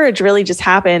purge really just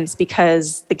happens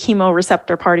because the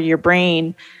chemoreceptor part of your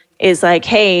brain is like,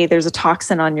 hey, there's a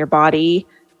toxin on your body.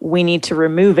 We need to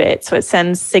remove it. So it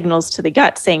sends signals to the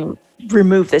gut saying,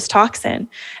 remove this toxin.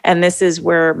 And this is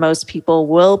where most people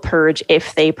will purge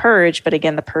if they purge. But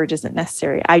again, the purge isn't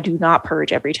necessary. I do not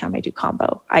purge every time I do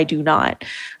combo. I do not.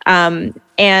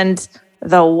 And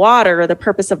the water, the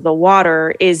purpose of the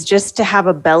water is just to have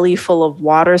a belly full of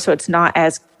water so it's not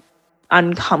as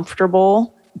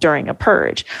uncomfortable during a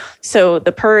purge. So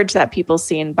the purge that people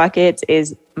see in buckets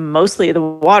is mostly the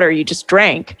water you just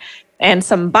drank and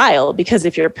some bile, because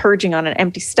if you're purging on an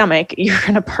empty stomach, you're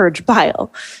going to purge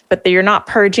bile. But you're not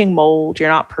purging mold, you're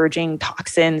not purging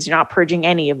toxins, you're not purging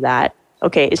any of that.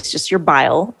 Okay, it's just your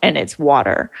bile and it's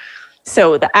water.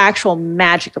 So the actual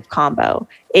magic of combo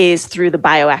is through the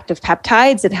bioactive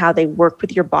peptides and how they work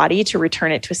with your body to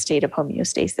return it to a state of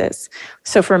homeostasis.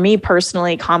 So for me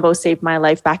personally, combo saved my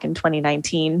life back in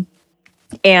 2019.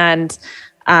 And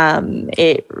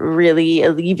it really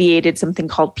alleviated something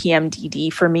called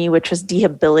PMDD for me, which was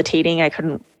debilitating. I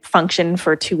couldn't function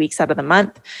for 2 weeks out of the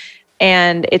month.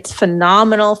 And it's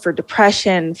phenomenal for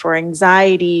depression, for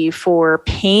anxiety, for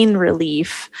pain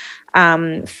relief,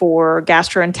 for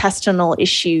gastrointestinal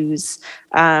issues,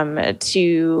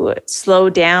 to slow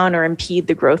down or impede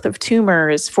the growth of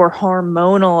tumors, for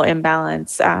hormonal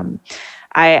imbalance.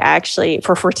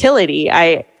 For fertility,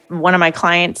 one of my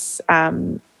clients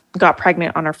got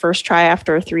pregnant on her first try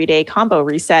after a 3-day combo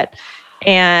reset,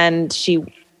 and she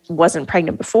wasn't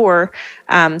pregnant before.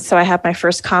 So I have my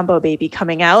first combo baby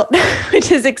coming out,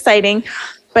 which is exciting.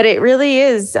 But it really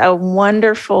is a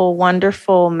wonderful,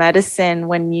 wonderful medicine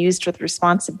when used with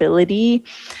responsibility.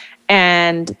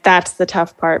 And that's the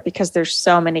tough part, because there's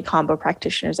so many combo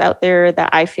practitioners out there that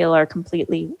I feel are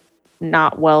completely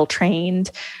not well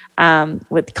trained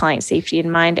with client safety in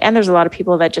mind. And there's a lot of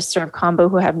people that just serve combo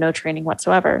who have no training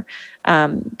whatsoever.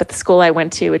 But the school I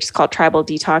went to, which is called Tribal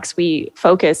Detox, we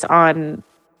focus on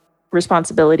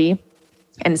responsibility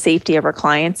and safety of our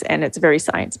clients, and it's very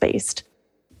science-based.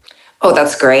 Oh,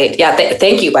 that's great. Yeah.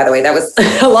 Thank you, by the way. That was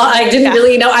a lot. I didn't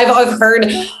really know. I've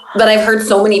heard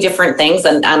so many different things,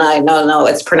 and I know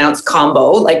it's pronounced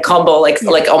combo, like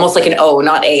almost like an O,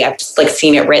 not A. I've just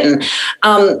seen it written.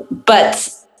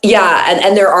 But yeah.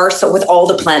 And there are, so with all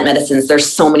the plant medicines, there's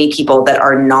so many people that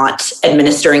are not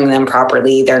administering them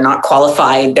properly. They're not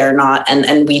qualified. They're not.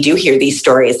 And we do hear these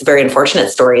stories, very unfortunate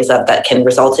stories that can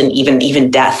result in even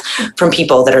death from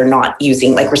people that are not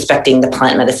respecting the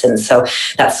plant medicines. So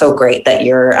that's so great that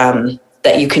you're,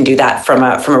 that you can do that from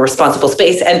a responsible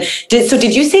space. And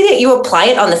did you say that you apply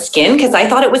it on the skin? Because I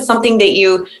thought it was something that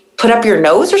you put up your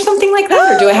nose or something like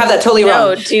that? Or do I have that totally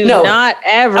wrong? No, not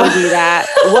ever do that.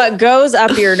 What goes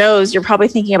up your nose, you're probably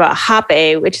thinking about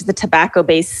hape, which is the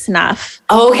tobacco-based snuff.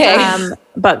 Okay.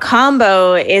 But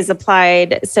combo is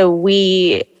applied. So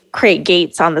we create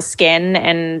gates on the skin,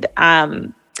 and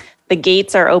the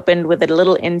gates are opened with a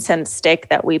little incense stick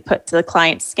that we put to the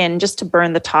client's skin just to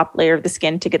burn the top layer of the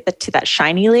skin to get to that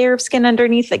shiny layer of skin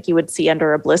underneath, like you would see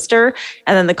under a blister.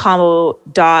 And then the combo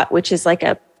dot, which is like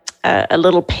a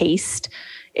little paste,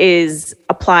 is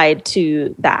applied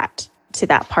to that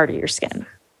part of your skin.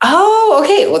 Oh,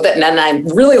 okay. Well, then I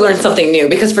really learned something new,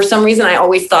 because for some reason I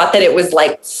always thought that it was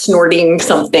like snorting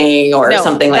something or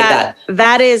something like that.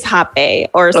 That is hape,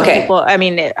 or some people,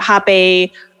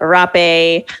 hape,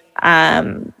 rape,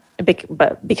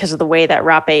 but because of the way that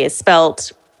rape is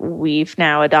spelt, we've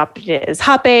now adopted it as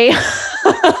hape.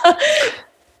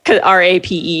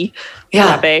 RAPE.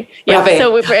 Yeah. Rape. Yeah. Rape.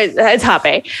 So it's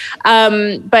Hape.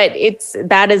 But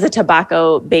that is a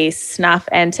tobacco-based snuff,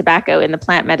 and tobacco in the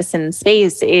plant medicine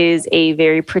space is a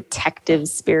very protective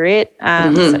spirit,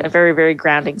 so a very, very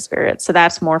grounding spirit. So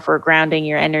that's more for grounding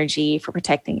your energy, for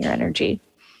protecting your energy.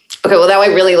 Okay, well, now I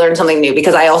really learned something new,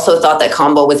 because I also thought that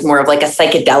combo was more of like a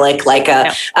psychedelic, like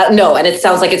no, and it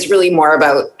sounds like it's really more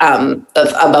about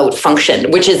function,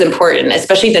 which is important,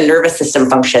 especially the nervous system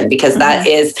function, because that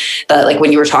is like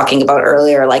when you were talking about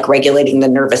earlier, like regulating the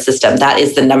nervous system, that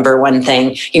is the number one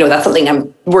thing. That's something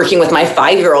I'm working with my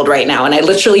 5-year-old right now, and I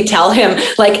literally tell him,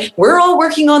 like, we're all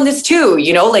working on this too.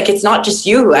 Like, it's not just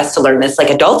you who has to learn this. Like,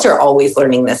 adults are always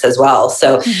learning this as well.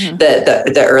 So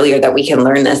the earlier that we can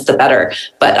learn this, the better.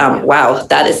 But wow,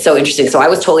 that is so interesting. So I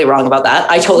was totally wrong about that.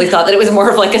 I totally thought that it was more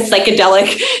of like a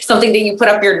psychedelic, something that you put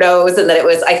up your nose, and that it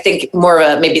was, I think, more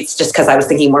of a, maybe it's just because I was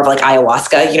thinking more of like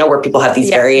ayahuasca, where people have these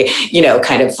very,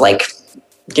 kind of like,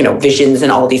 visions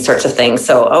and all these sorts of things.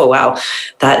 So, oh, wow,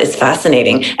 that is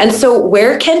fascinating. And so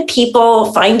where can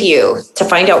people find you to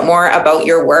find out more about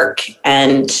your work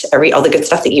and all the good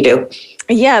stuff that you do?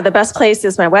 Yeah, the best place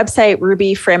is my website,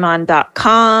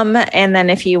 rubyfremon.com. And then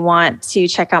if you want to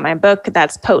check out my book,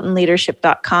 that's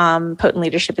potentleadership.com. Potent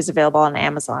Leadership is available on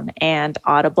Amazon and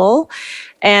Audible.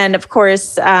 And of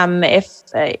course,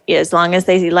 as long as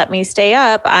they let me stay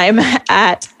up, I'm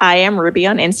at I Am Ruby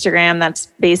on Instagram. That's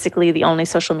basically the only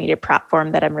social media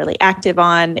platform that I'm really active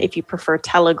on. If you prefer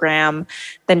Telegram,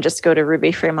 then just go to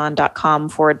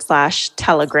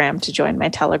rubyfremon.com/Telegram to join my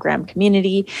Telegram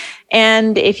community.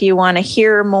 And if you want to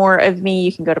hear more of me,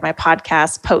 you can go to my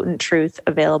podcast, Potent Truth,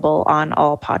 available on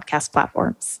all podcast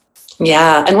platforms.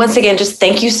 Yeah. And once again, just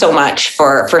thank you so much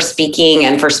for speaking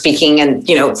and speaking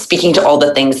to all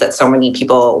the things that so many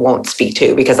people won't speak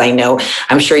to, because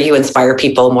I'm sure you inspire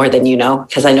people more than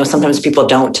because I know sometimes people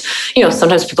don't,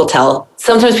 sometimes people tell,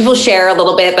 sometimes people share a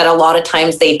little bit, but a lot of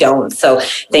times they don't. So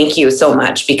thank you so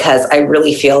much, because I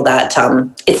really feel that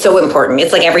it's so important.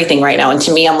 It's like everything right now. And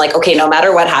to me, I'm like, okay, no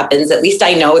matter what happens, at least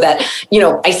I know that,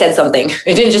 I said something.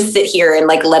 I didn't just sit here and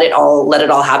like let it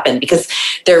all happen, because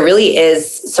there really is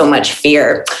so much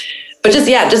fear. But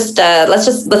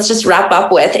let's just wrap up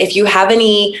with, if you have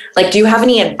any, do you have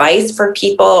any advice for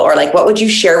people, or like, what would you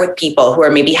share with people who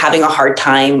are maybe having a hard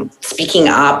time speaking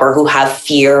up, or who have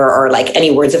fear, or like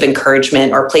any words of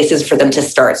encouragement or places for them to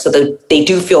start so that they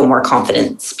do feel more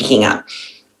confident speaking up?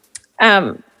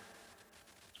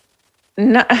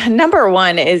 Number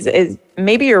one is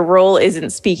maybe your role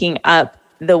isn't speaking up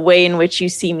the way in which you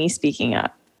see me speaking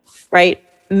up, right?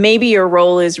 Maybe your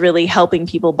role is really helping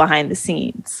people behind the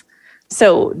scenes.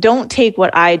 So don't take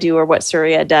what I do or what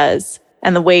Surya does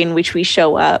and the way in which we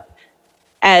show up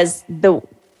as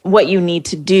what you need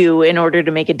to do in order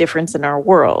to make a difference in our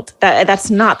world. That's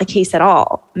not the case at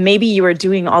all. Maybe you are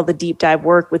doing all the deep dive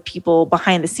work with people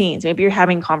behind the scenes. Maybe you're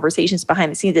having conversations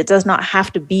behind the scenes. It does not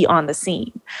have to be on the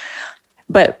scene.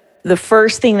 But the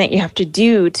first thing that you have to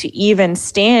do to even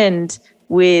stand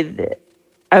with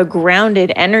a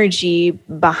grounded energy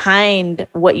behind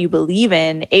what you believe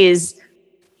in is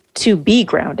to be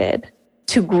grounded,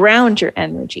 to ground your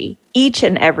energy each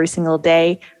and every single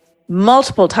day,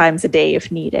 multiple times a day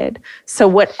if needed. So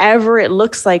whatever it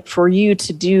looks like for you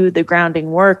to do the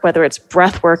grounding work, whether it's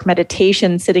breath work,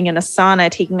 meditation, sitting in a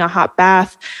sauna, taking a hot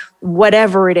bath,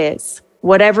 whatever it is,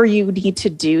 whatever you need to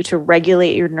do to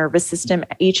regulate your nervous system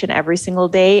each and every single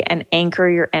day and anchor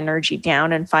your energy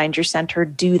down and find your center,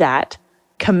 do that.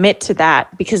 Commit to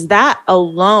that, because that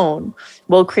alone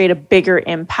will create a bigger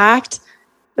impact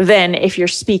than if you're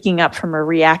speaking up from a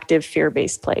reactive,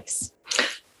 fear-based place.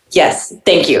 Yes,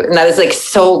 thank you. And that is like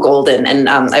so golden. And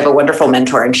I have a wonderful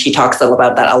mentor, and she talks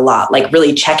about that a lot, like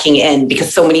really checking in,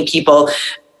 because so many people,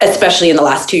 especially in the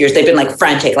last 2 years, they've been like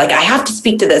frantic, like, I have to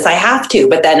speak to this, I have to.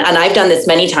 But then, and I've done this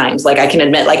many times, like I can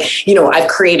admit, like, I've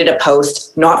created a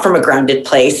post, not from a grounded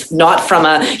place, not from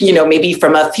a, maybe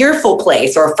from a fearful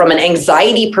place or from an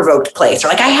anxiety provoked place, or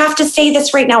like, I have to say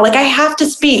this right now, like I have to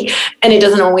speak. And it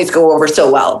doesn't always go over so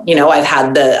well. I've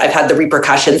had the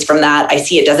repercussions from that. I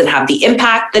see it doesn't have the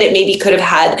impact that it maybe could have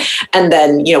had. And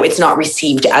then, it's not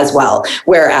received as well.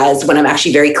 Whereas when I'm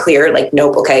actually very clear, like,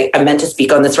 nope, okay, I'm meant to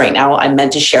speak on this right now, I'm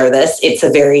meant to share this, it's a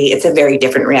very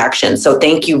different reaction. So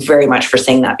thank you very much for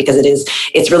saying that, because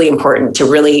it's really important to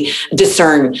really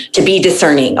discern, to be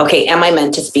discerning. Okay, am I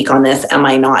meant to speak on this? Am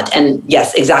I not? And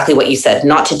yes, exactly what you said,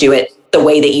 not to do it the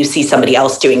way that you see somebody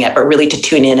else doing it, but really to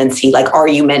tune in and see, like, are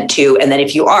you meant to? And then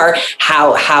if you are,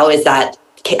 how can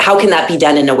that be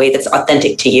done in a way that's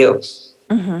authentic to you?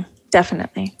 Mm-hmm.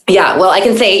 Definitely. Yeah. Well, I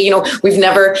can say,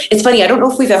 it's funny. I don't know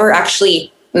if we've ever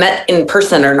actually met in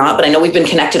person or not, but I know we've been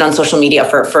connected on social media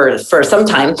for some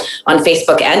time on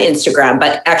Facebook and Instagram,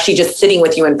 but actually just sitting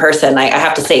with you in person, I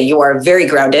have to say you are very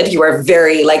grounded. You are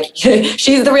very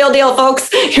she's the real deal, folks.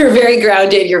 You're very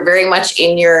grounded. You're very much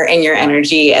in your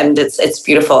energy, and it's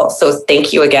beautiful. So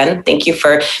thank you again. Thank you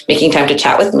for making time to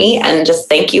chat with me, and just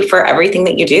thank you for everything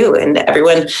that you do. And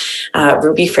everyone,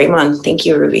 Ruby Fremon, thank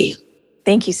you, Ruby.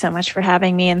 Thank you so much for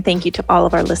having me, and thank you to all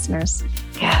of our listeners.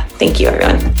 Yeah, thank you,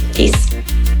 everyone. Peace.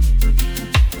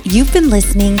 You've been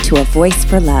listening to A Voice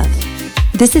for Love.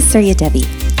 This is Surya Devi.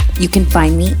 You can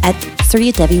find me at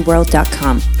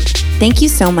suryadeviworld.com. Thank you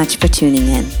so much for tuning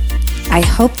in. I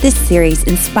hope this series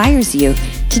inspires you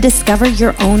to discover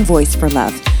your own voice for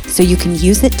love so you can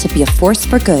use it to be a force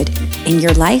for good in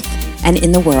your life and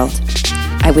in the world.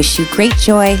 I wish you great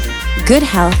joy, good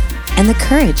health, and the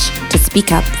courage to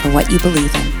speak up for what you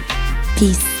believe in.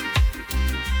 Peace.